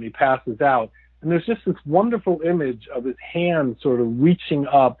chloroform, and he passes out. And there's just this wonderful image of his hand sort of reaching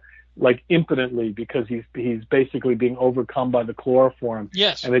up, like impotently, because he's basically being overcome by the chloroform.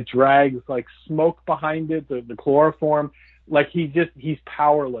 Yes. And it drags like smoke behind it, the chloroform, like he's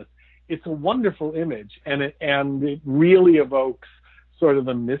powerless. It's a wonderful image, and it really evokes sort of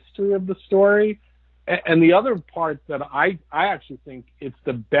the mystery of the story. And the other part that I actually think it's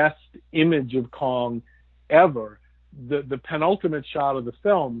the best image of Kong ever, the penultimate shot of the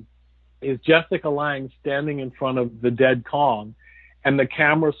film is Jessica Lange standing in front of the dead Kong, and the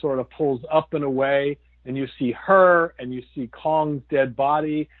camera sort of pulls up and away, and you see her, and you see Kong's dead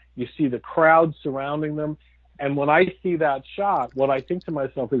body, you see the crowd surrounding them. And when I see that shot, what I think to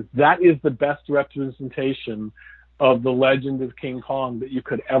myself is that is the best representation of the legend of King Kong that you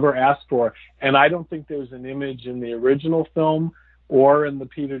could ever ask for. And I don't think there's an image in the original film or in the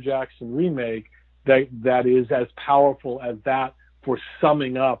Peter Jackson remake that is as powerful as that for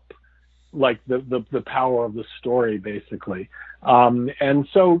summing up like the power of the story, basically. And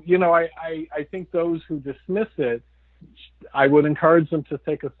so, I think those who dismiss it, I would encourage them to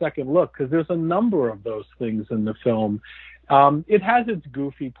take a second look, because there's a number of those things in the film. It has its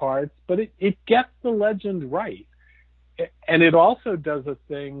goofy parts, but it gets the legend right. And it also does a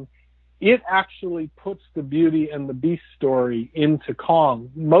thing, it actually puts the Beauty and the Beast story into Kong.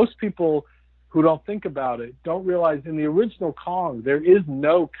 Most people who don't think about it don't realize in the original Kong, there is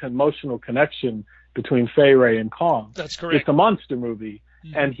no emotional connection between Fay Wray and Kong. That's correct. It's a monster movie.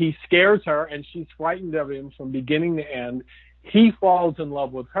 And he scares her, and she's frightened of him from beginning to end. He falls in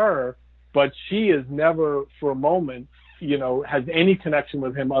love with her, but she is never for a moment, has any connection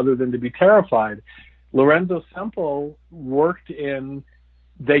with him other than to be terrified. Lorenzo Semple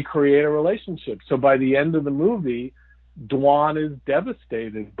they create a relationship. So by the end of the movie, Dwan is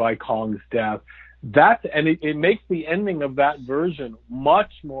devastated by Kong's death. It makes the ending of that version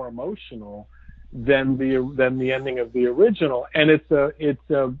much more emotional than the ending of the original. And it's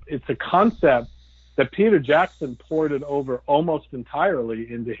a concept that Peter Jackson ported over almost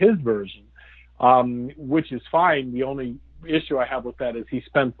entirely into his version, which is fine. The only issue I have with that is he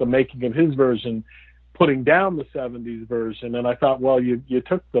spent the making of his version putting down the 70s version, and I thought, well, you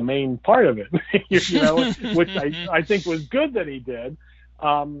took the main part of it, which I think was good that he did.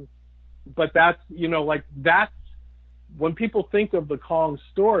 But that's when people think of the Kong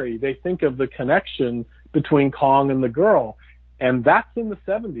story, they think of the connection between Kong and the girl, and that's in the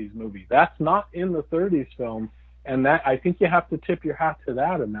 70s movie. That's not in the 30s film, and that I think you have to tip your hat to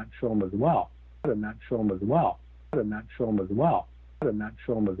that in that film as well. In that film as well. In that film as well. In that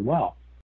film as well.